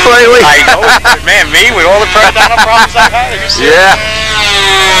 Brush your teeth lately? I know. Man, me with all the periodontal problems I've had. Have you seen Yeah.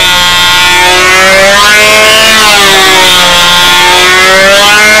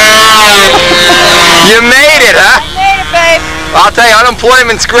 You made it, huh? I made it, babe. I'll tell you,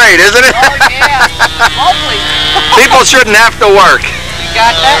 unemployment's great, isn't it? Oh, yeah. Hopefully. People shouldn't have to work. You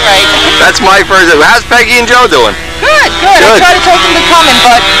got that right. That's my first. How's Peggy and Joe doing? Good, good. Good. I tried to talk him to coming,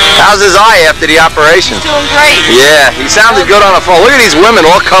 but How's his eye after the operation? he's doing great. Yeah, he sounded good on the phone. Look at these women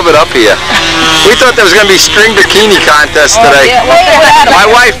all covered up here. We thought there was going to be string bikini contest today. Yeah, well, they had My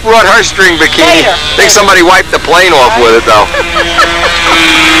him. wife brought her string bikini. Later. I think somebody wiped the plane off with it, though.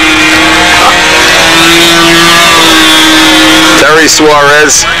 Terry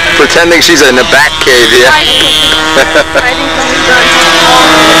Suarez pretending she's in the back cave here.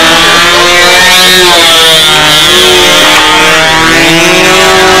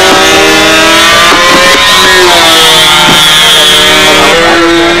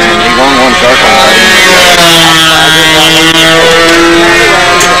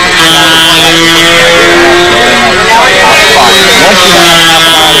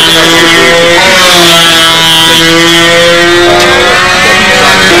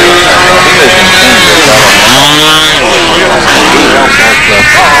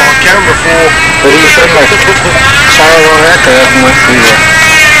 But he's in the sorrow on record with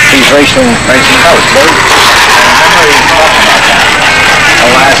he's racing out. I remember he was talking about that. The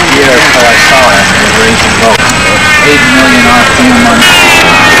last year until I saw him, he was racing boats. 8 million RPM money.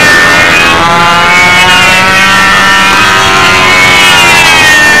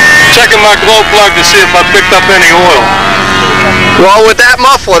 Checking my glow plug to see if I picked up any oil. Well, with that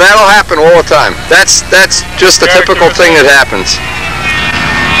muffler, that'll happen all the time. That's just a typical thing that happens.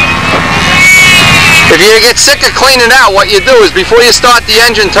 If you get sick of cleaning out, what you do is before you start the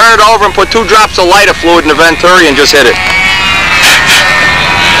engine, turn it over and put 2 drops of lighter fluid in the venturi and just hit it.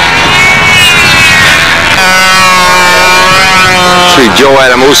 See Joe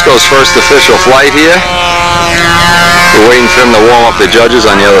Adamusco's first official flight here. We're waiting for him to warm up the judges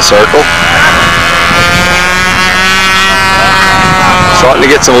on the other circle. Starting to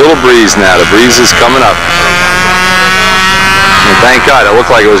get some little breeze now. The breeze is coming up. And thank God, it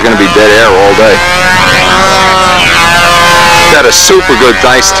looked like it was going to be dead air all day. Got a super good,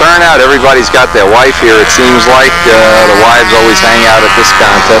 nice turnout. Everybody's got their wife here, it seems like. The wives always hang out at this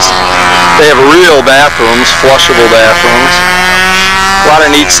contest. They have real bathrooms, flushable bathrooms. A lot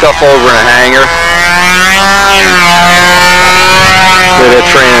of neat stuff over in the hangar. They're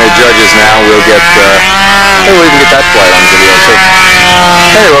training the judges now. We'll get, we'll even get that flight on video too.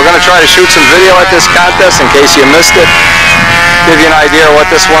 Anyway, we're going to try to shoot some video at this contest in case you missed it. Give you an idea of what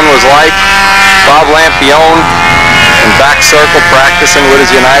this one was like. Bob Lampione in back circle practicing with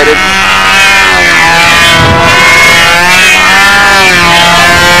his United.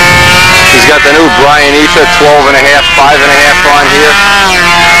 He's got the new Brian Ether 12.5, 5.5 on here.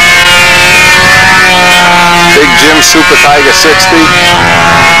 Big Jim Super Tiger 60.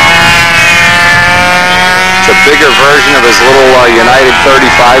 It's a bigger version of his little United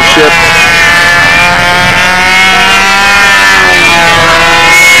 35 ship.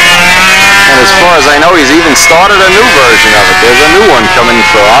 And as far as I know, he's even started a new version of it. There's a new one coming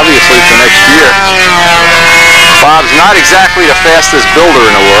for, obviously, for next year. Bob's not exactly the fastest builder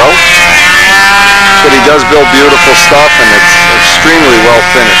in the world, but he does build beautiful stuff, and it's extremely well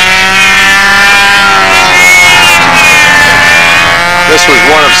finished. This was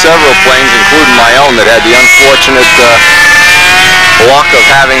one of several planes, including my own, that had the unfortunate luck of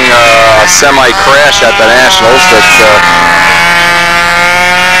having a semi-crash at the Nationals that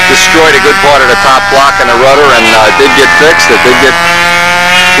destroyed a good part of the top block and the rudder, and did get fixed. It did get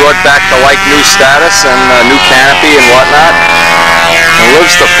brought back to like new status and new canopy and whatnot, and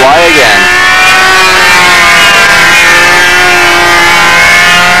lives to fly again.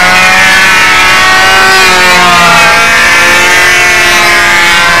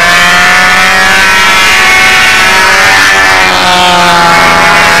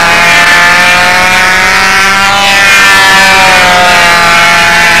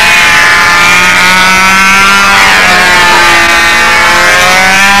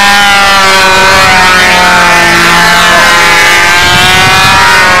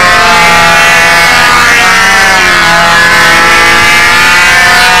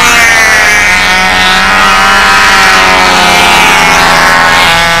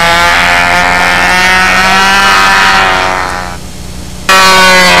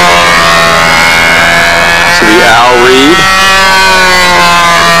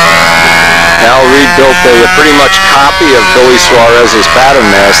 a pretty much copy of Billy Suarez's pattern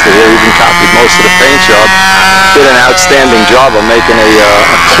master here. Even copied most of the paint job. Did an outstanding job of making a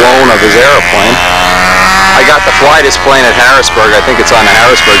clone of his airplane. I got to fly this plane at Harrisburg. I think it's on the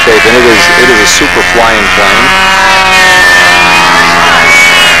Harrisburg tape, and it is a super flying plane.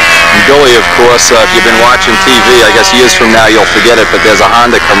 And Billy, of course, if you've been watching TV, I guess years from now you'll forget it, but there's a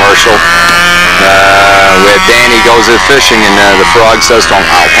Honda commercial where Danny goes fishing and the frog says to him,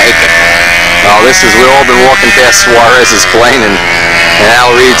 "I'll take it." Well, we've all been walking past Suarez's plane, and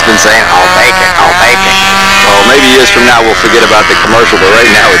Al Reed's been saying, "I'll take it, I'll take it." Well, maybe years from now we'll forget about the commercial, but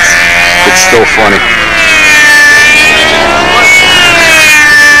right now it's still funny.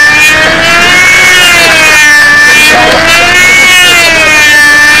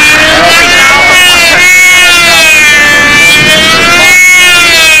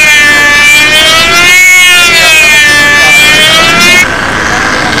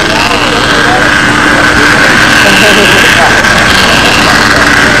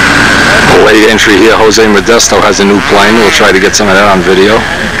 Late entry here, Jose Modesto has a new plane. We'll try to get some of that on video.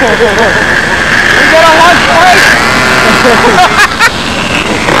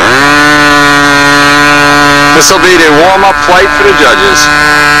 This will be the warm-up flight for the judges.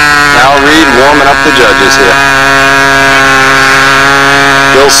 Al Reed warming up the judges here.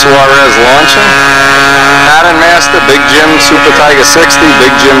 Bill Suarez launching. Pattern master, Big Jim Super Tiger 60,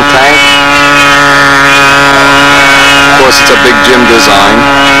 Big Jim tank. Of course, it's a Big Jim design.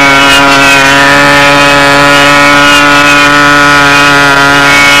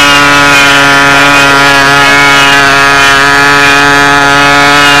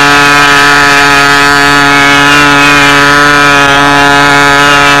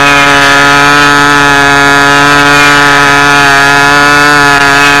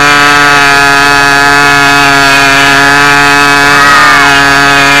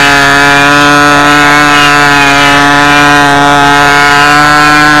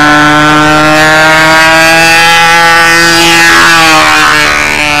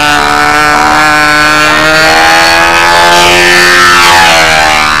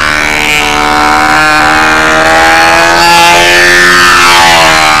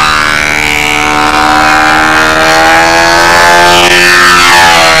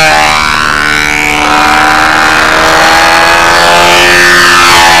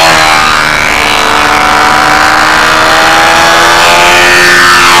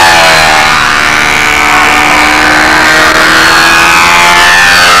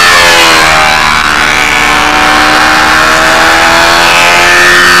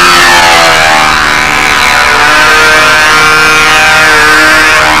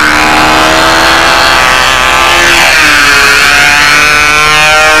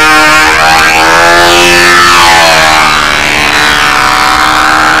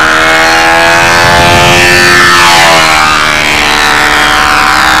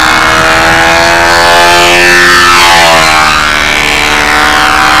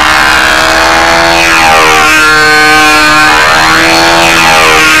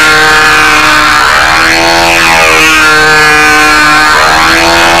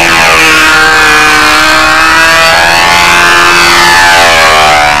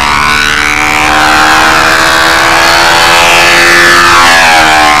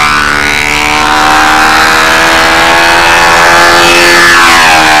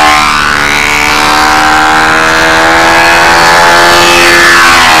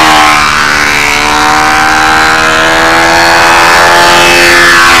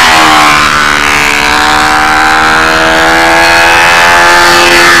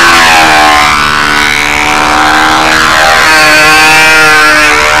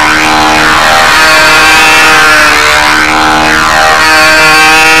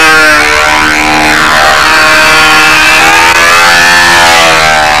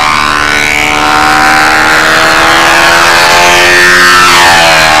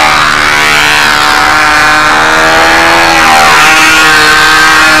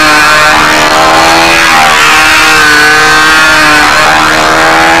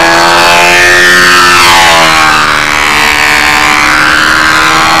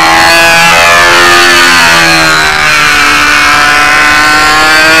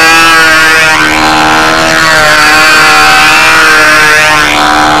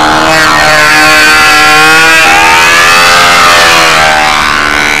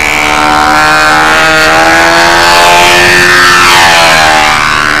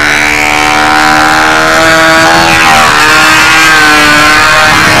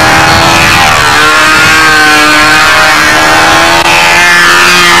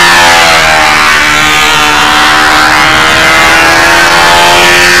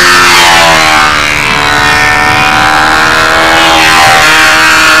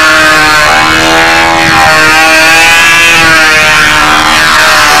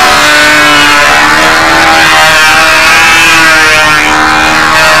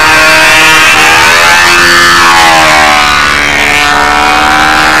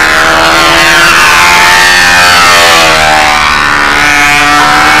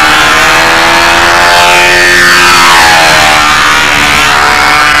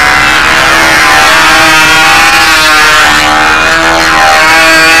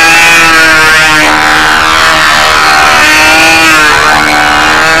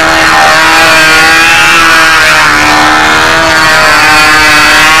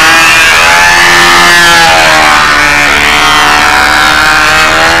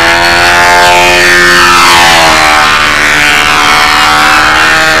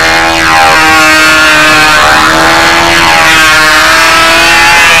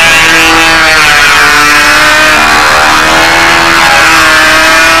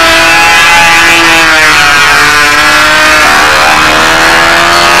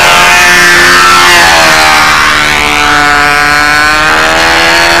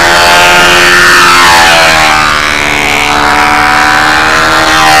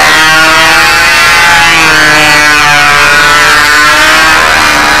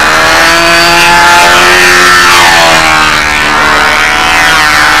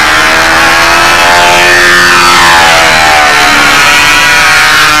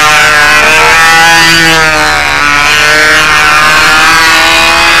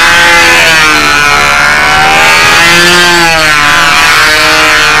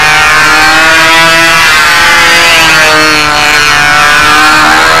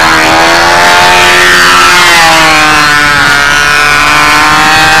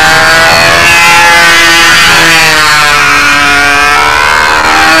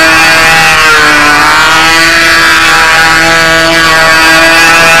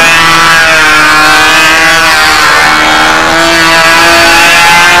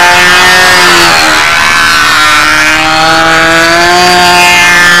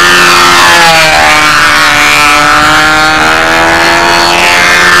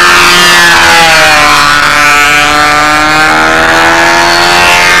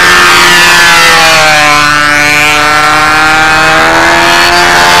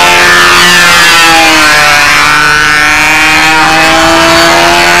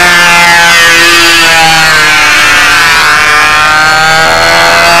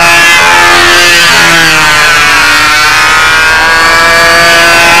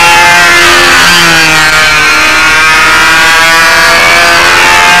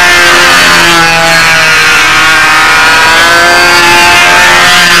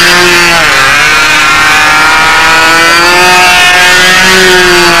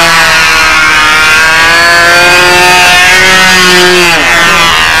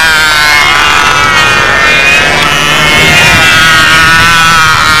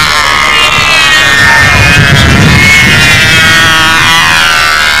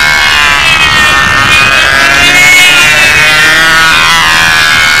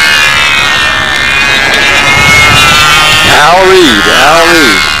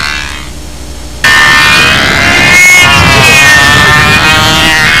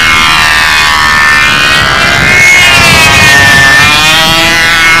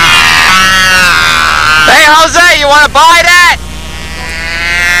 Jose, you want to buy that?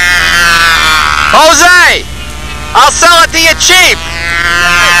 Jose, I'll sell it to you cheap.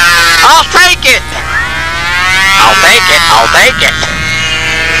 I'll take it. I'll take it. I'll take it.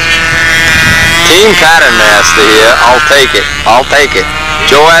 Team Pattern Master here. I'll take it. I'll take it.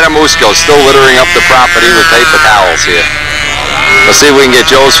 Joe Adamusco still littering up the property with paper towels here. Let's see if we can get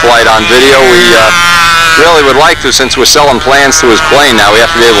Joe's flight on video. We really would like to, since we're selling plans to his plane now. We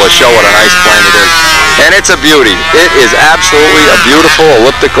have to be able to show what a nice plane it is. And it's a beauty. It is absolutely a beautiful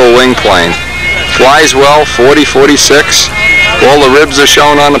elliptical wing plane. Flies well, 40, 46. All the ribs are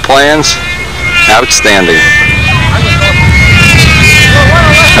shown on the plans. Outstanding.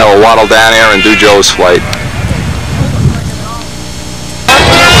 Now we'll waddle down here and do Joe's flight.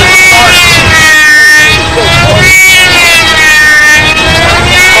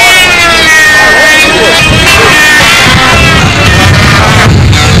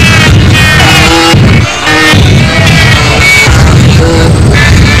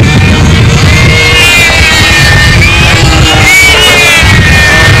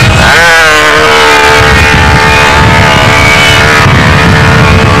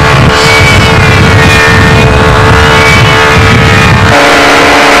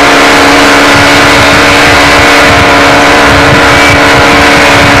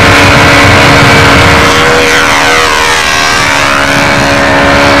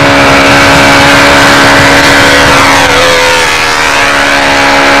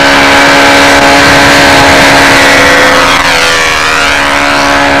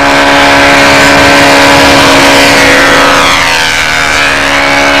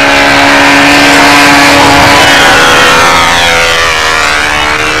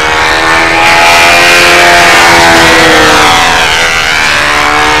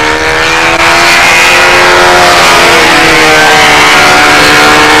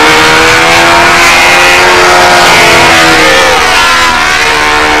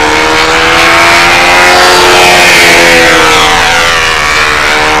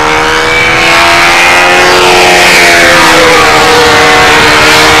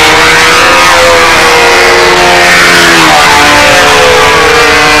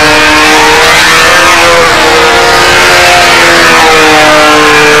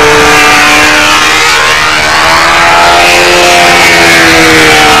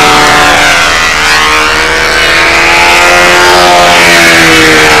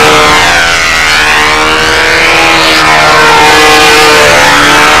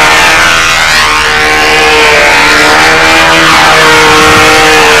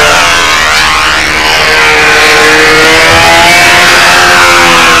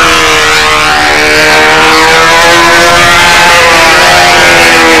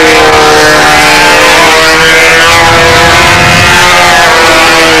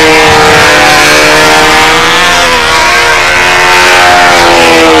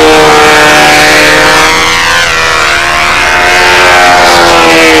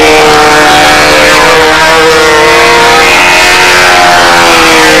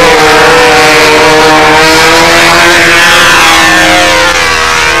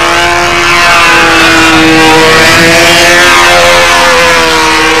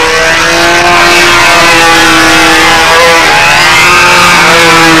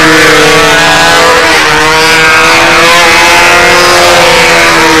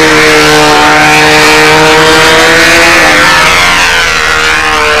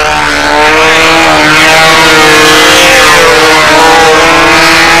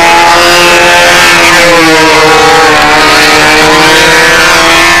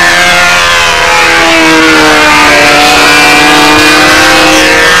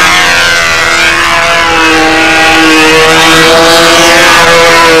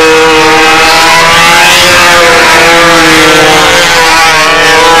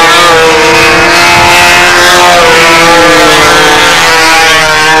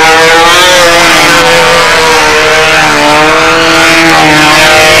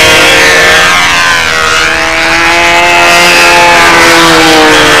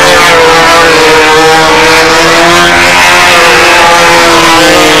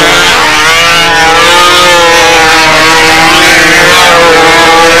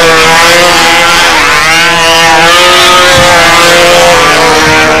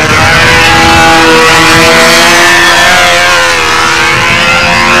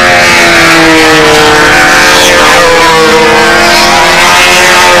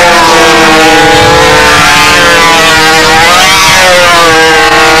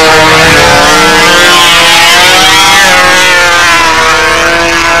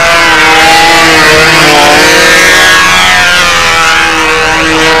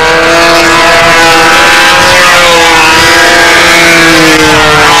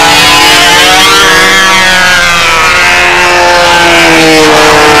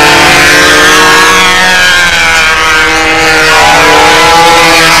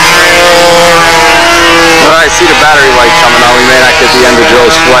 battery light coming on. We may not get the end of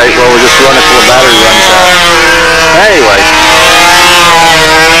Joe's flight. Well, we'll just run it till the battery runs out. Anyway,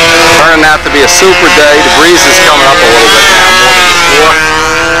 turning out to be a super day. The breeze is coming up a little bit now, more than before,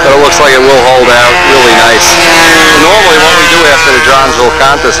 but it looks like it will hold out really nice. Normally what we do after the Johnsville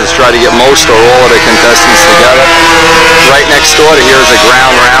contest is try to get most or all of the contestants together. Right next door to here is a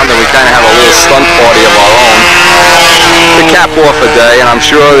ground round, and we kind of have a little stunt party of our own to cap off a day, and I'm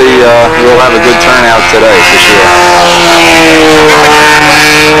sure we'll have a good turnout today for sure.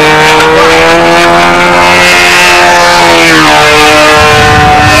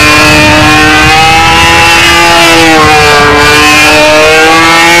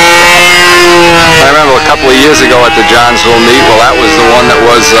 I remember a couple of years ago at the Johnsville meet, well, that was the one that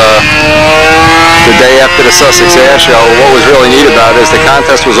was the day after the Sussex Air Show. What was really neat about it is the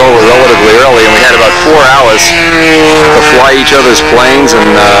contest was over relatively early, and we had about 4 hours to fly each other's planes and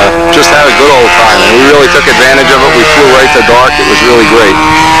just have a good old time. And we really took advantage of it. We flew right to dark. It was really great.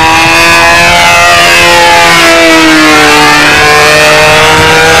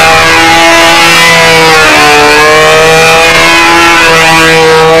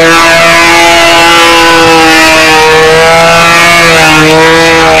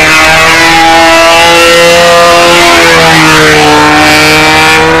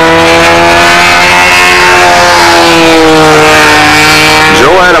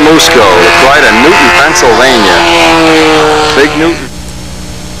 Right in Newton, Pennsylvania. Big Newton.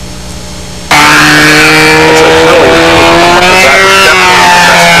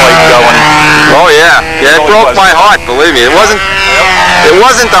 Oh yeah, yeah, it broke my heart. Believe me, it wasn't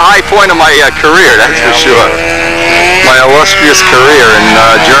the high point of my career, that's for sure. My illustrious career in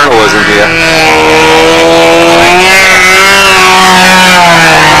journalism here.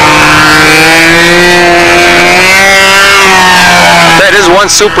 That is one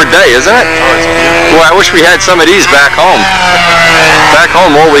super day, isn't it? Boy, I wish we had some of these back home. Back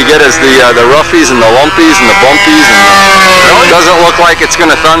home, all we get is the roughies and the lumpies and the bumpies, and it doesn't look like it's going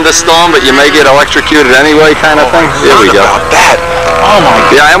to thunderstorm, but you may get electrocuted anyway, kind of thing. Here we go. That. Oh my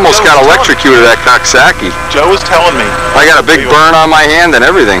God. Yeah, I almost got electrocuted at Coxsackie. Joe was telling me. I got a big burn on my hand and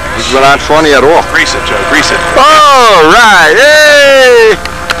everything. It's not funny at all. Grease it, Joe. Grease it. All right. Hey!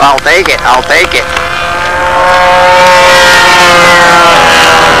 I'll take it. I'll take it.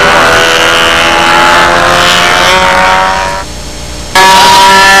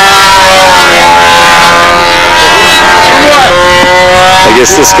 I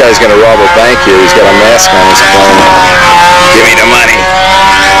guess this guy's gonna rob a bank here. He's got a mask on his phone. Give me the money.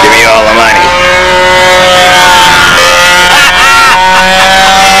 Give me all the money.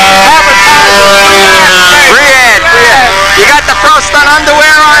 Free ad, free ad. You got the pro stunt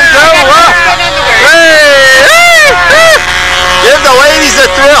underwear on too? Hey! Give the ladies a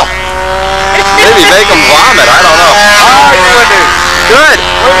thrill. Maybe make them vomit. I don't know. How are you doing, dude? Good.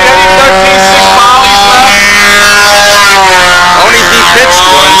 Any 13 6 mollies left? Only de-pitched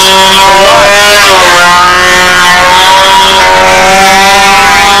ones.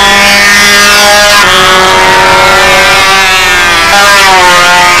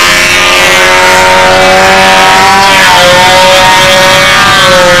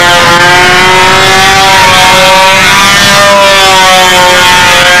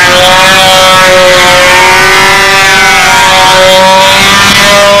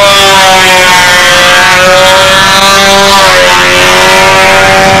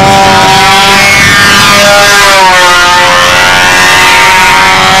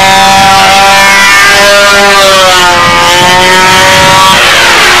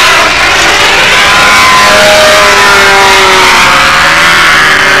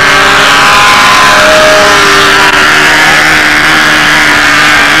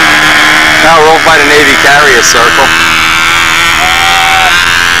 Now we're over by the Navy carrier circle.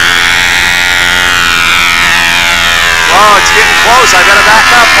 Oh, it's getting close. I gotta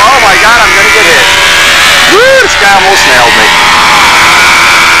back up. Oh my God, I'm gonna get hit. Woo, this guy almost nailed me.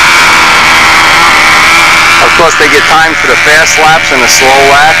 Of course, they get timed for the fast laps and the slow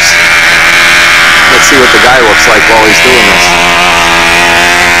laps. Let's see what the guy looks like while he's doing this.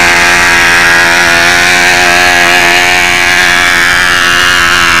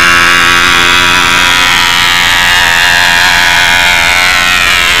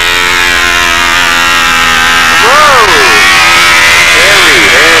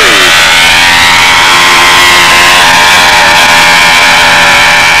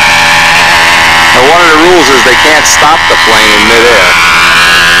 One of the rules is they can't stop the plane in midair.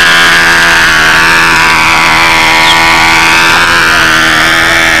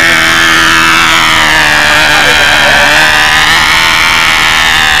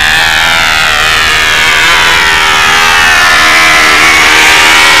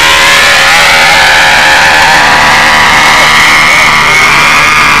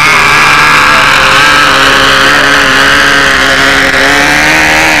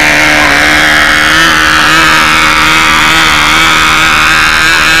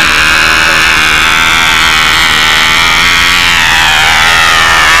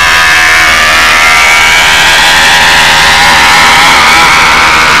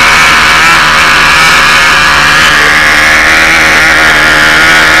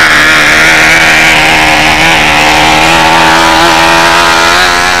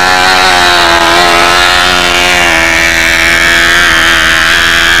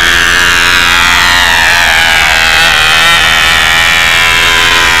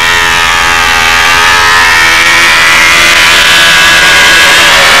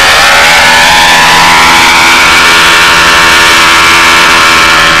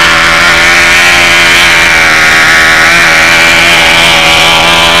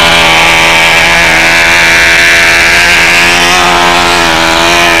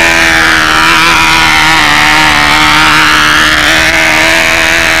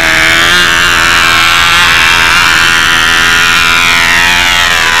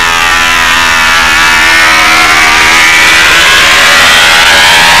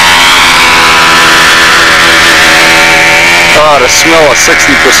 Oh, the smell of 60%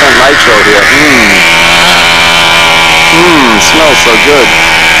 nitro here. Smells so good.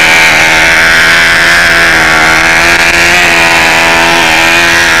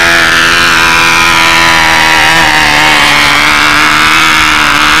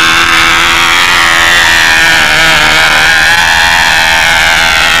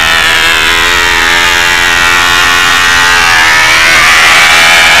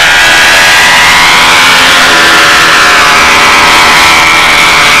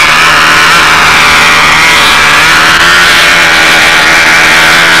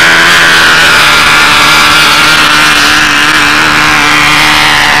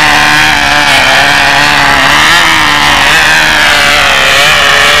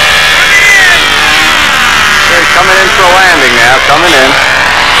 Coming in for a landing now, coming in.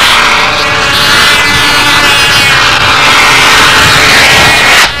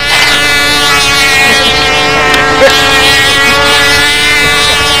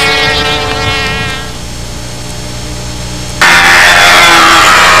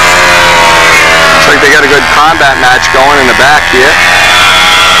 Looks like they got a good combat match going in the back here.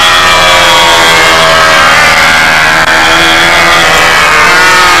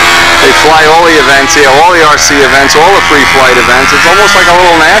 They fly all the events here, all the RC events, all the free flight events. It's almost like a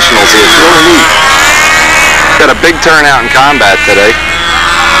little nationals here. It's really neat. Got a big turnout in combat today.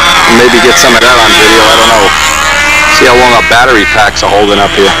 Maybe get some of that on video, I don't know. See how long our battery packs are holding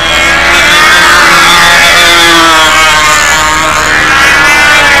up here.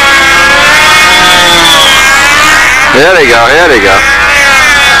 There they go, here they go.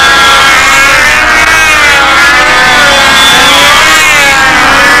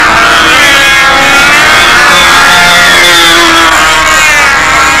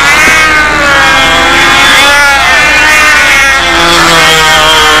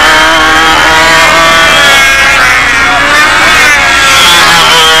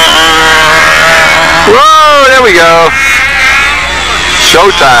 Whoa, there we go.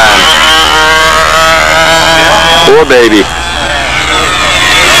 Showtime. Poor baby. It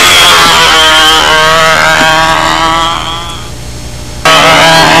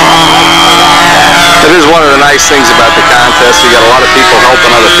is one of the nice things about the contest. You got a lot of people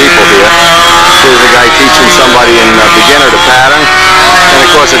helping other people here. Here's a guy teaching somebody in beginner to pattern. And of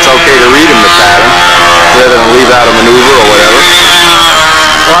course it's okay to read him the pattern rather than leave out a maneuver or whatever.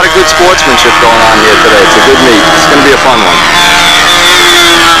 A lot of good sportsmanship going on here today. It's a good meet. It's going to be a fun one.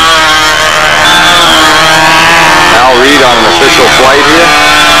 Al Reed on an official flight here.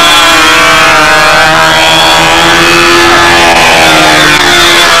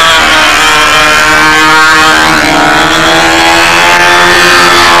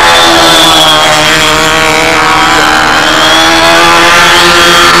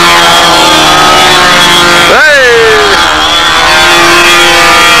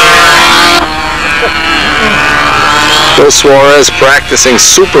 Bill Suarez practicing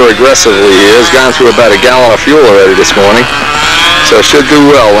super aggressively here. Has gone through about a gallon of fuel already this morning. So should do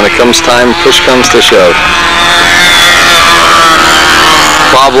well when it comes time, push comes to shove.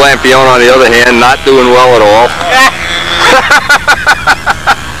 Bob Lampione on the other hand, not doing well at all.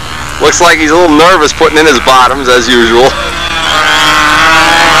 Looks like he's a little nervous putting in his bottoms as usual.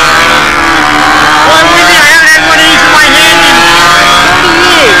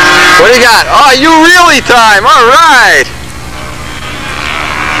 What do you got? Oh, you really time. All right.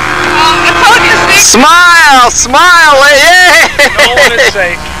 Smile, smile. Yeah. No one is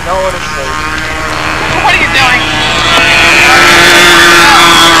safe. No one is safe. What are you doing?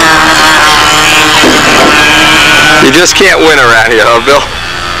 You just can't win around here, huh, Bill?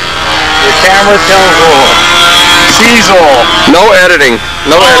 Your camera tells all. Sees all. No editing.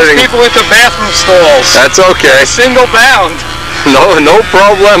 No editing. People into bathroom stalls. That's okay. Single bound. No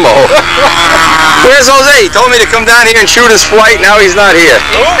problemo. Where's Jose? He told me to come down here and shoot his flight. Now he's not here.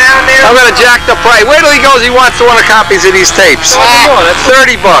 Down there. I'm gonna jack the price. Wait till he goes. He wants one of copies of these tapes. That's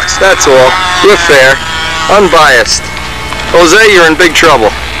 $30. That's all. We're fair, unbiased. Jose, you're in big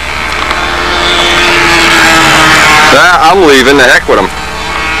trouble. I'm leaving. The heck with him.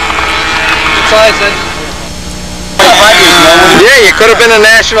 Yeah, you could have been a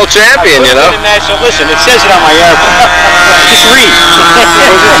national champion, you know. Listen, it says it on my airplane. Just read. What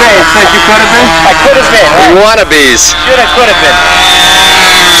does it say? It says you could have been? I could have been. Right? Wannabes. Should have, could have been.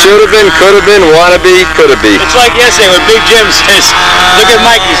 Should have been, could have been, wannabe, could have been. It's like yesterday when Big Jim says, look at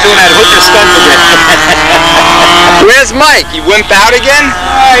Mike, he's doing that hooker stunt again. Where's Mike? He wimp out again?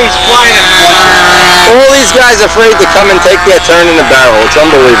 He's flying it. All these guys are afraid to come and take their turn in the barrel. It's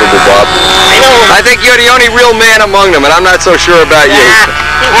unbelievable, Bob. I know. I think you're the only real man among them, and I'm not so sure about you.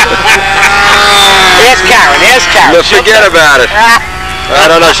 Here's Karen, here's Karen. No, forget about it. I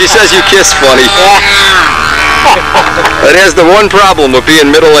don't know, she says you kiss funny. That is the one problem with being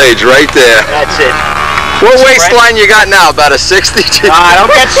middle-aged right there. That's it. What waistline you got now? About a 60? I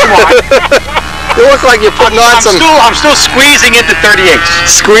don't get smart. You look like you're putting on some... I'm still squeezing into 38s.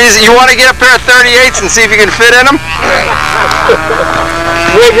 Squeeze. You want to get a pair of 38s and see if you can fit in them?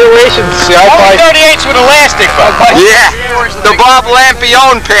 Regulations. Only 38s with elastic. Yeah. The Bob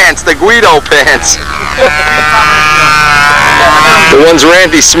Lampione pants, the Guido pants. The ones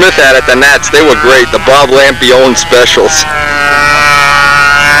Randy Smith had at the Nats, they were great. The Bob Lampione specials.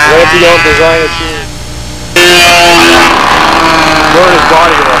 Lampione designer too. Burn his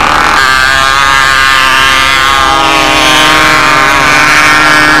body off.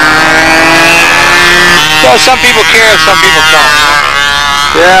 Well, some people care, some people don't.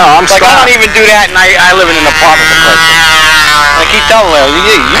 Yeah, I'm like I don't even do that, and I live in an apartment complex. I keep telling her,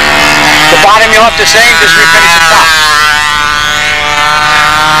 the bottom you'll have to same, just refinish the top.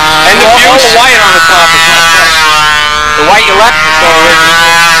 And the all the white on the top is not fresh. The white you left is all original.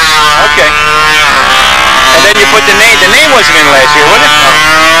 Okay. And then you put the name. The name wasn't in last year, was it? No.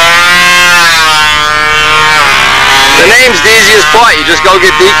 The name's the easiest part. You just go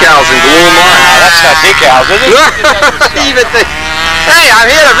get decals and glue them on. No, that's not decals, is it? Even think. Hey, I'm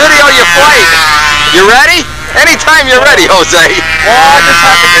here to video your flight. You ready? Anytime you're ready, Jose. Well, I just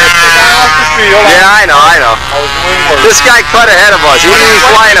have to get the guy off the street. Yeah, I know. I was doing work. This guy cut ahead of us. He didn't even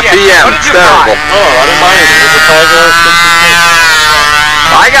fly in a PM. It's terrible. Oh, I didn't buy it. It was a Tiger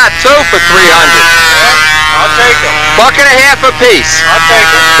 66. I got two for 300. I'll take them. $1.50 a piece. I'll take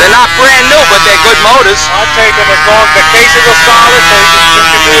them. They're not brand new, but they're good motors. I'll take them as long as the cases are solid, so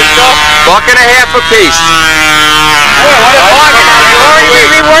you can do your stuff. $1.50 a piece. Boy, what a bargain. You already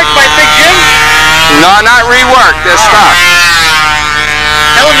been reworked by Big Jim? No, not reworked. They're stock.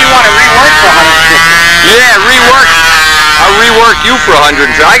 Tell him you want to rework for 150. Yeah, rework. I'll rework you for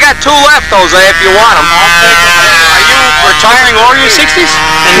 150. I got two left, Jose, if you want them. I'll take them. Are you retiring all your 60s?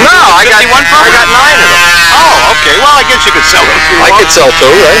 No, I got 9 of them. Oh, okay. Well, I guess you could sell them. I could sell two,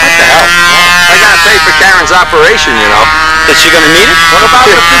 right? What the hell? I gotta pay for Karen's operation, you know. Is she going to need it? What about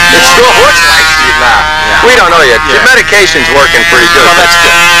the 50? It still looks like she's not. We don't know yet. Your medication's working pretty good. Well, that's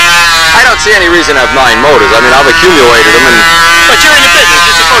good. I don't see any reason to have 9 motors. I mean, I've accumulated them and... But you're in the business.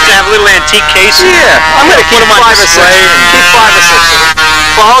 You're supposed to have a little antique case. Yeah, I'm gonna keep 5 or 6. Keep 5 or 6 of them.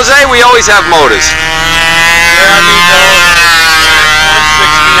 For Jose, we always have motors. Yeah, I mean, 160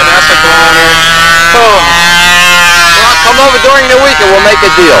 and that's a donor. Oh. Well, come over during the week and we'll make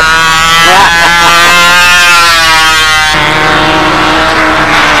a deal.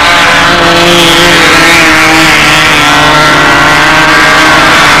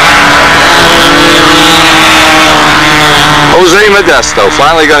 Jose Modesto,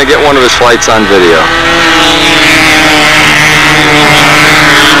 finally going to get one of his flights on video.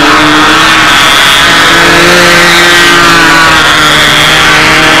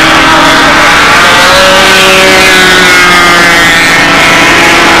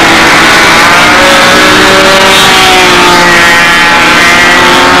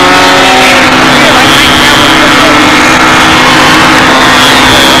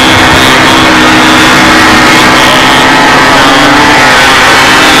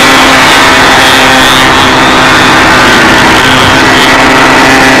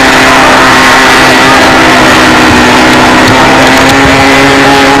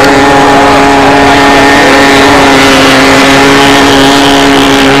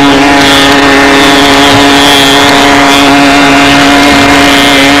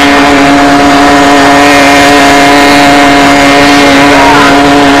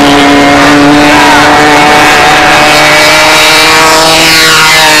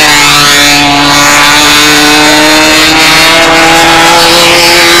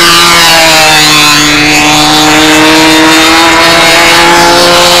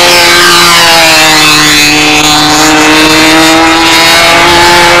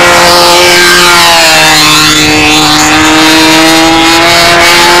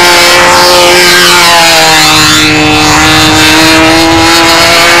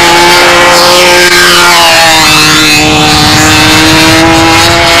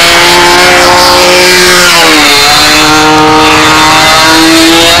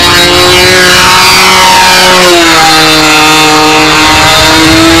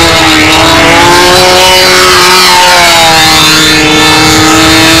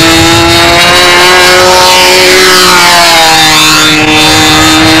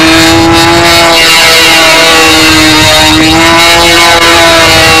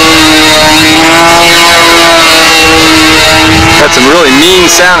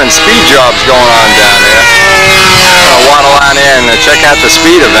 sound and speed jobs going on down there. Waddle on in and check out the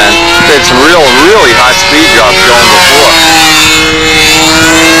speed event. They had some really hot speed jobs going before.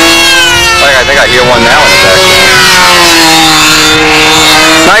 I think I hear one now in the background.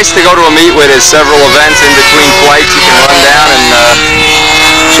 Nice to go to a meet where there's several events in between flights. You can run down and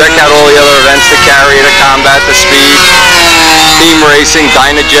check out all the other events, the carrier, the combat, the speed, team racing,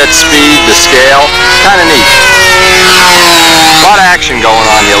 Dynajet speed, the scale. Kind of neat. A lot of action going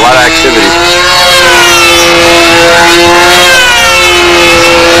on here, a lot of activity.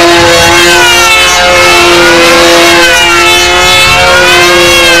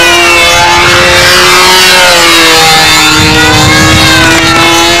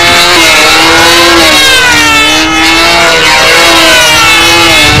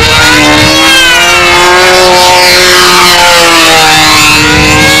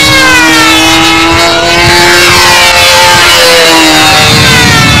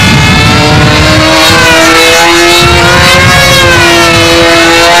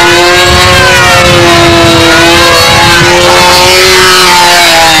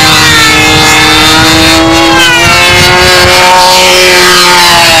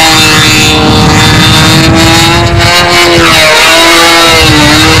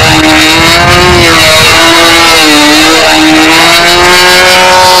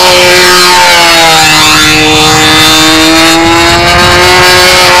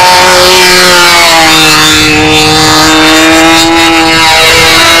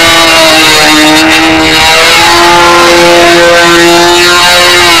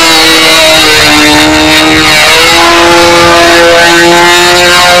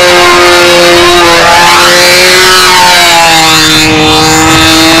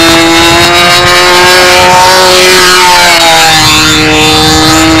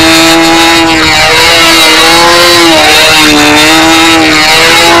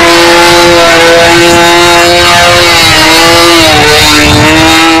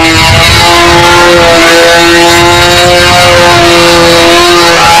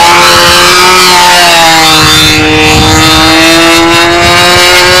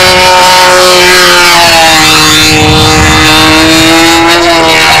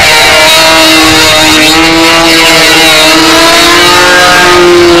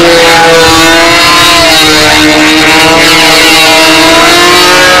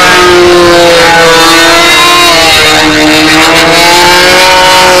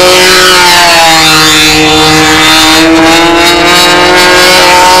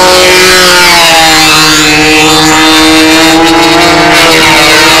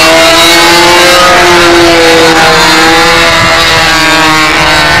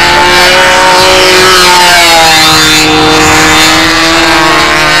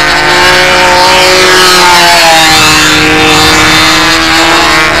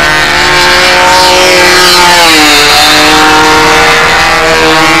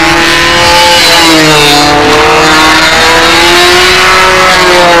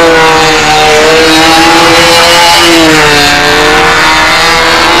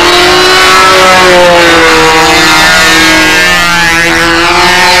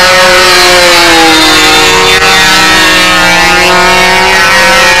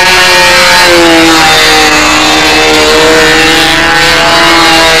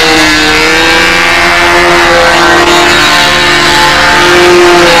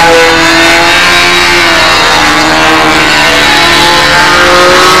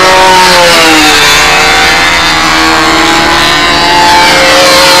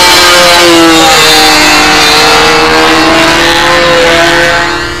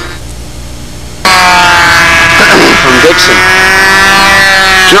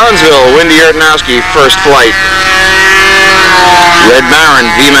 Johnsville, Wendy Ertnowski, first flight. Red Baron,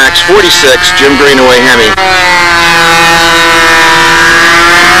 VMAX 46, Jim Greenaway Hemi.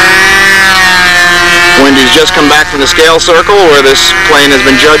 Wendy's just come back from the scale circle where this plane has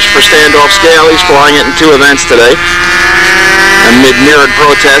been judged for standoff scale. He's flying it in 2 events today, amid mirrored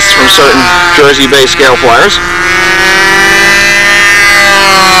protests from certain Jersey-based scale flyers.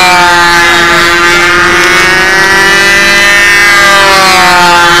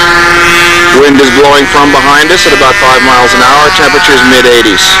 Wind is blowing from behind us at about 5 miles an hour. Temperatures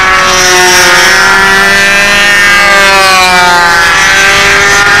mid-80s.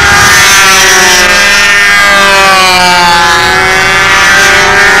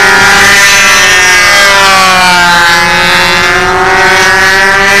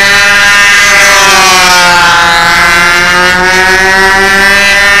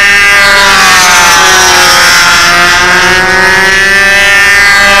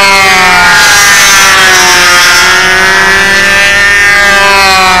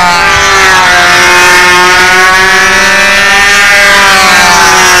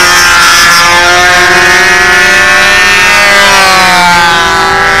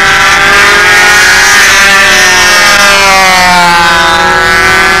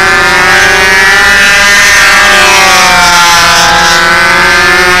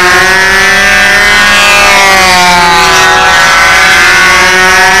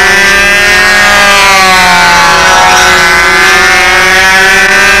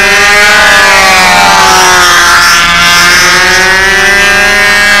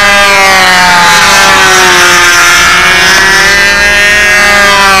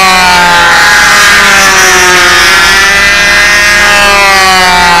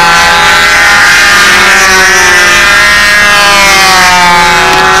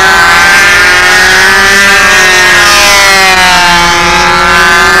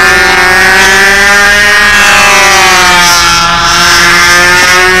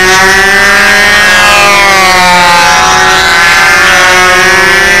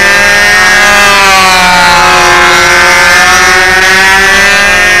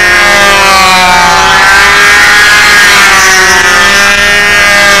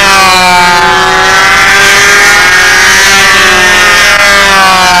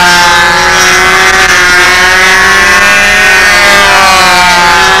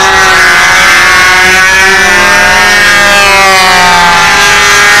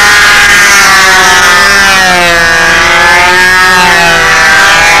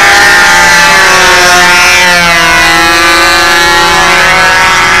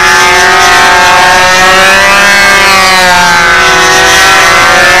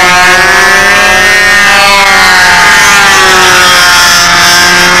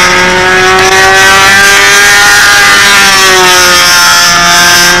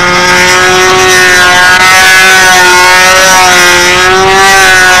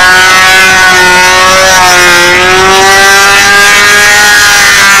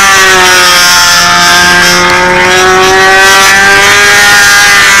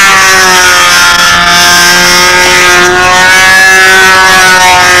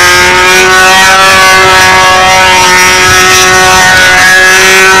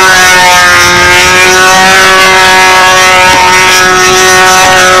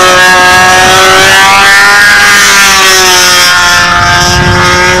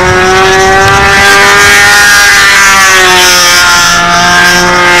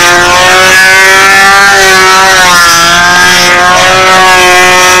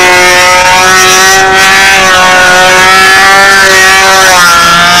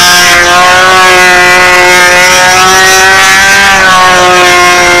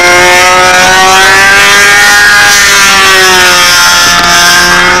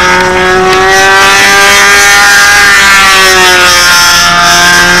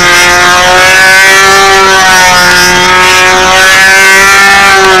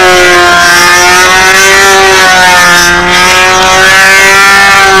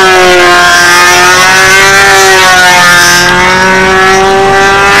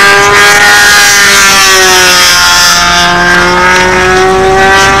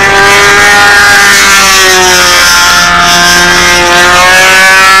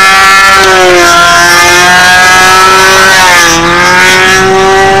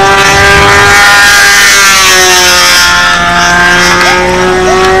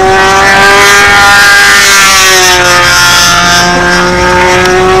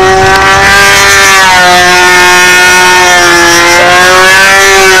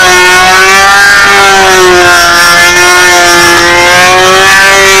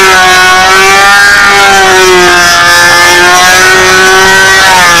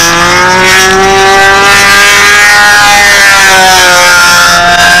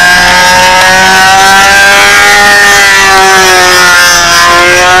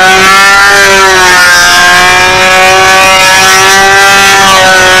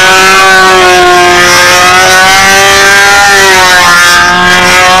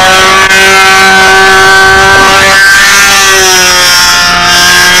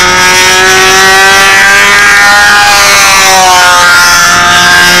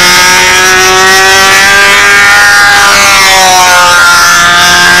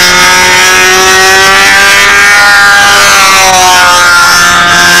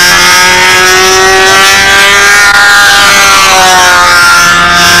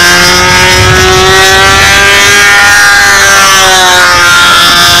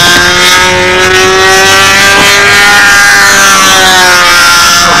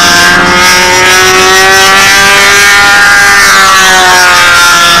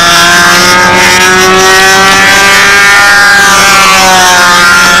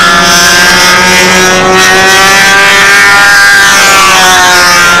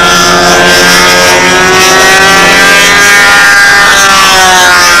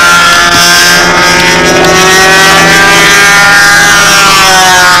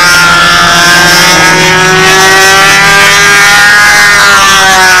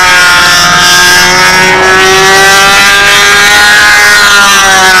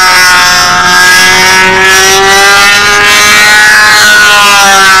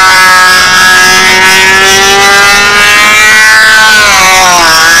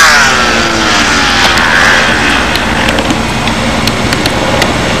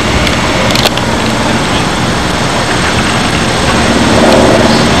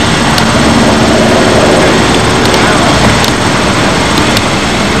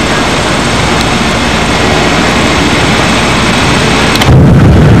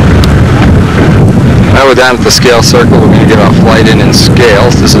 down at the scale circle. We're going to get our flight in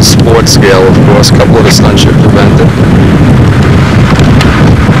scales. This is sports scale, of course. A couple of the stunts are prevented.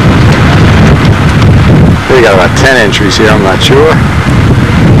 We got about 10 entries here, I'm not sure.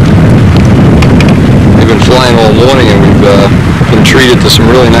 We've been flying all morning and we've been treated to some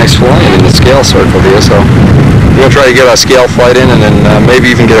really nice flying in the scale circle here, so we're going to try to get our scale flight in and then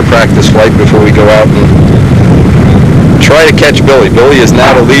maybe even get a practice flight before we go out and try to catch Billy. Billy is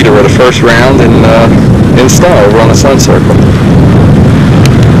now the leader of the first round in stunt over on the sun circle.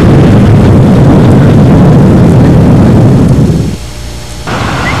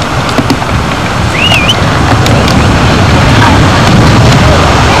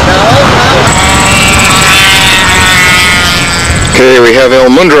 Okay, we have El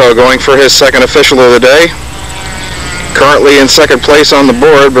Mundro going for his second official of the day. Currently in second place on the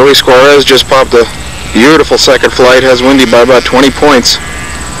board, Billy Suarez just popped a beautiful second flight, has Windy by about 20 points.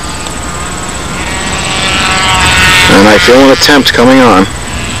 And I feel an attempt coming on.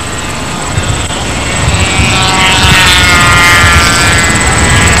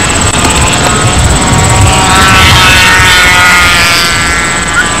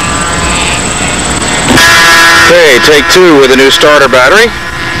 Okay, take two with a new starter battery.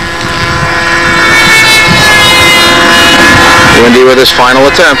 Windy with his final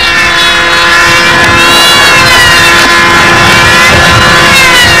attempt.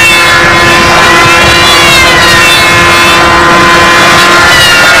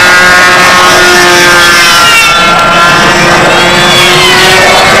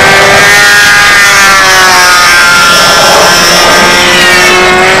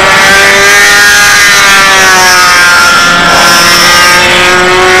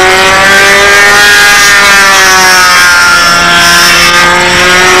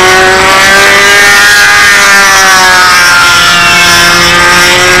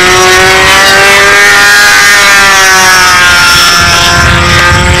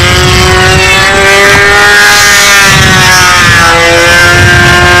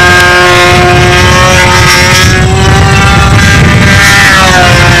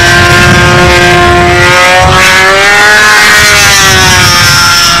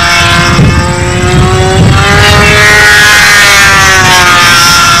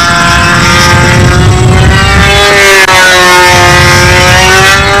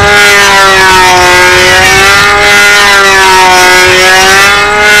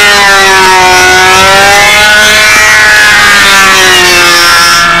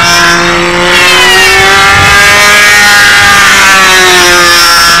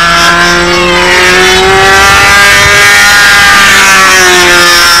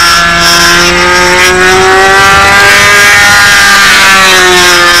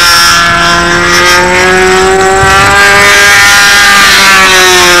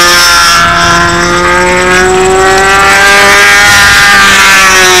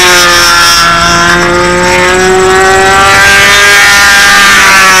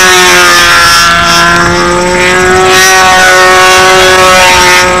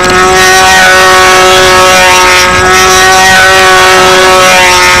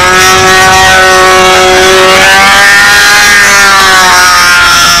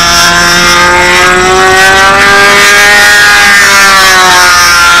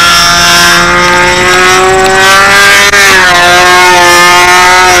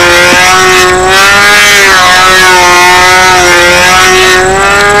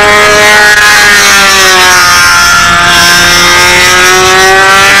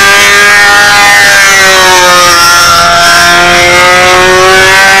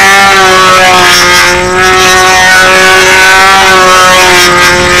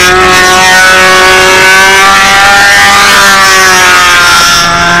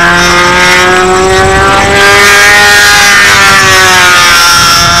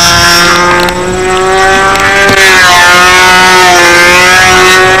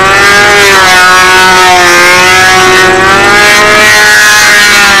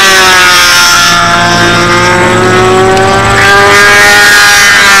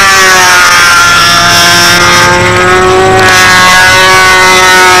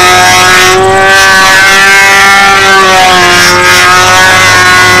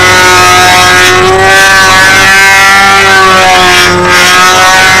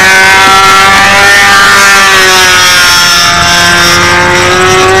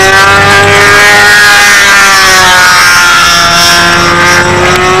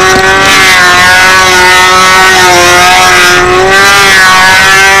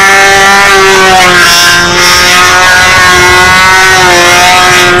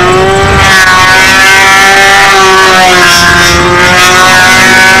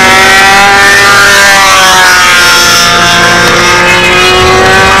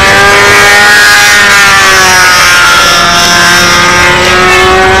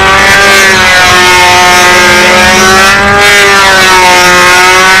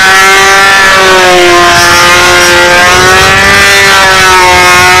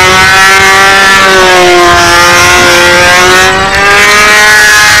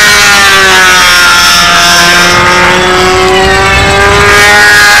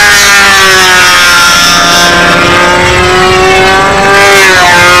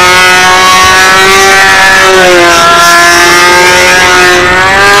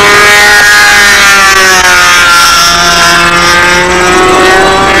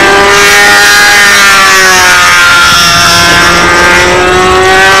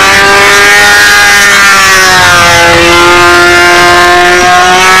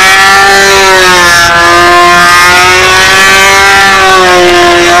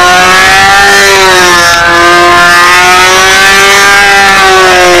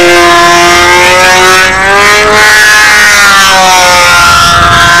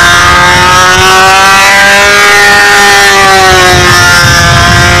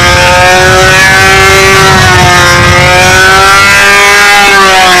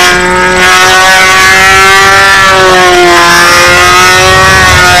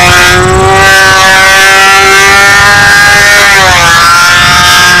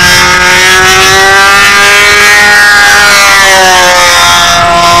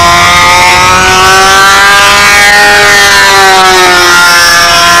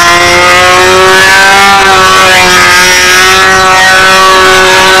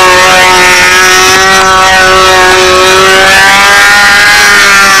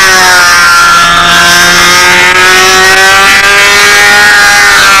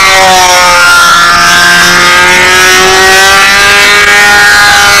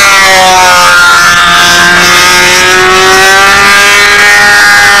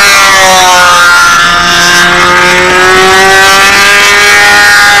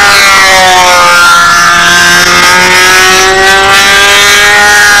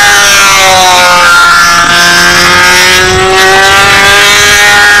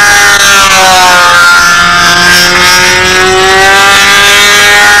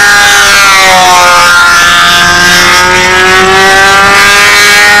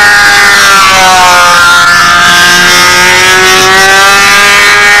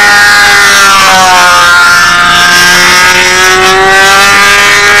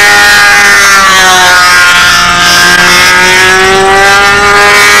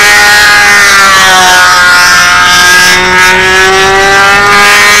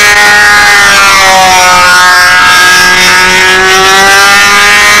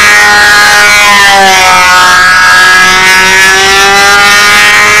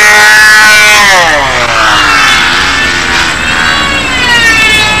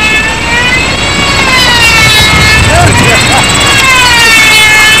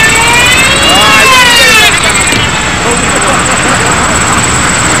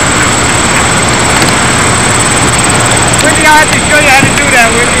 have to show you how to do that,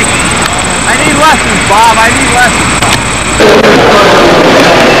 Wendy. I need lessons, Bob. I need lessons.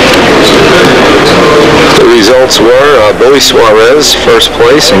 The results were Billy Suarez, first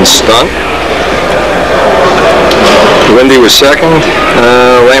place in stunt. Wendy was second.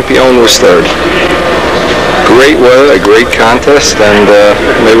 Lampione was third. Great weather, a great contest, and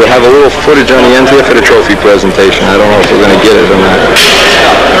maybe we'll have a little footage on the end here for the trophy presentation. I don't know if we're going to get it or not.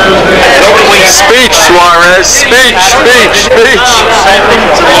 Speech, Suarez. Speech, speech, speech.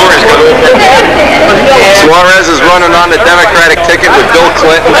 Suarez is running on the Democratic ticket with Bill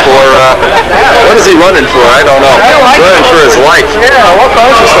Clinton for, what is he running for? I don't know. Running for his life. Yeah, what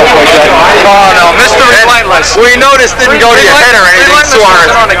kinds of stuff like that? Oh, no, Mr. Relentless. We know this didn't go to your head or anything, Suarez.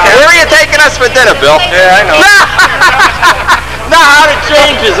 Where are you taking us for dinner, Bill? Yeah, I know. No, how it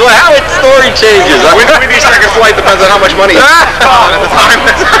changes. How its story changes. With each second flight depends on how much money you have at the time.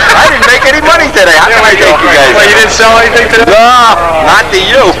 I didn't make any money today. How can I thank you guys? Well, you didn't sell anything today? No, not to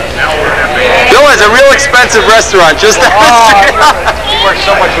you. Bill has a real expensive restaurant just down the street.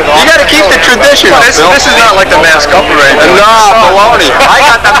 You got to keep the tradition up, Bill. This is not like the mask up right No, baloney. I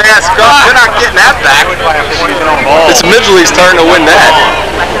got the mask up. You're not getting that back. It's Midgley's turn to win that.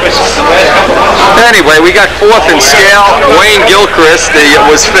 Anyway, we got fourth in scale. Wayne Gilchrist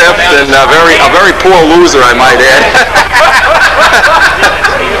was fifth, and a very poor loser, I might add.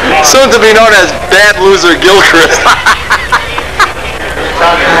 Soon to be known as Bad Loser Gilchrist.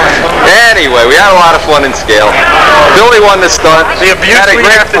 Anyway, we had a lot of fun in scale. Billy won the stunt. Had a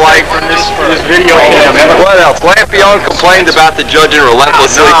great flight. This video. What else? Lampione complained about the judging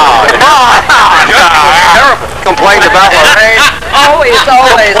relentlessly. Complained about Lorraine. Always.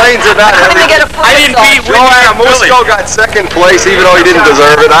 Complains about everything. I didn't beat Joanna Musco got second place even though he didn't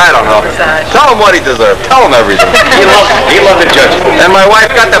deserve it. I don't know. Tell him what he deserved. Tell him everything. He loved the judge. And my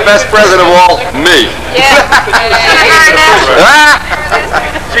wife got the best present of all, me.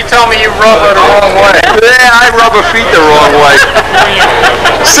 She told me you rub her the wrong way. Yeah, I rub her feet the wrong way.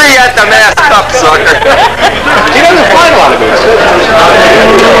 See you at the mask up, sucker. He doesn't find a lot of moves.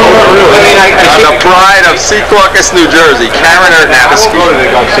 The pride of Secaucus, New Jersey, Karen Ernavsky.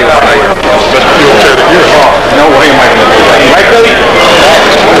 No way am I going to do that. Right, Billy?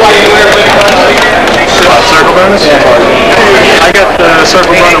 Circle burners? I got the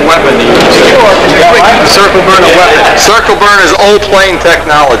circle burner weapon. Circle burner weapon. Circle burn is old plane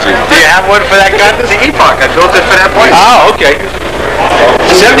technology. Do you have one for that gun? The Epoch. I built it for that plane. Oh, okay.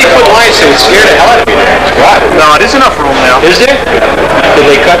 70-foot line, so it scared the hell out of me. What? No, there's enough room now. Is there? Did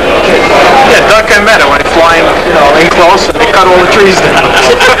they cut? Yeah, duck and meadow. When it's flying, in close, and they cut all the trees down.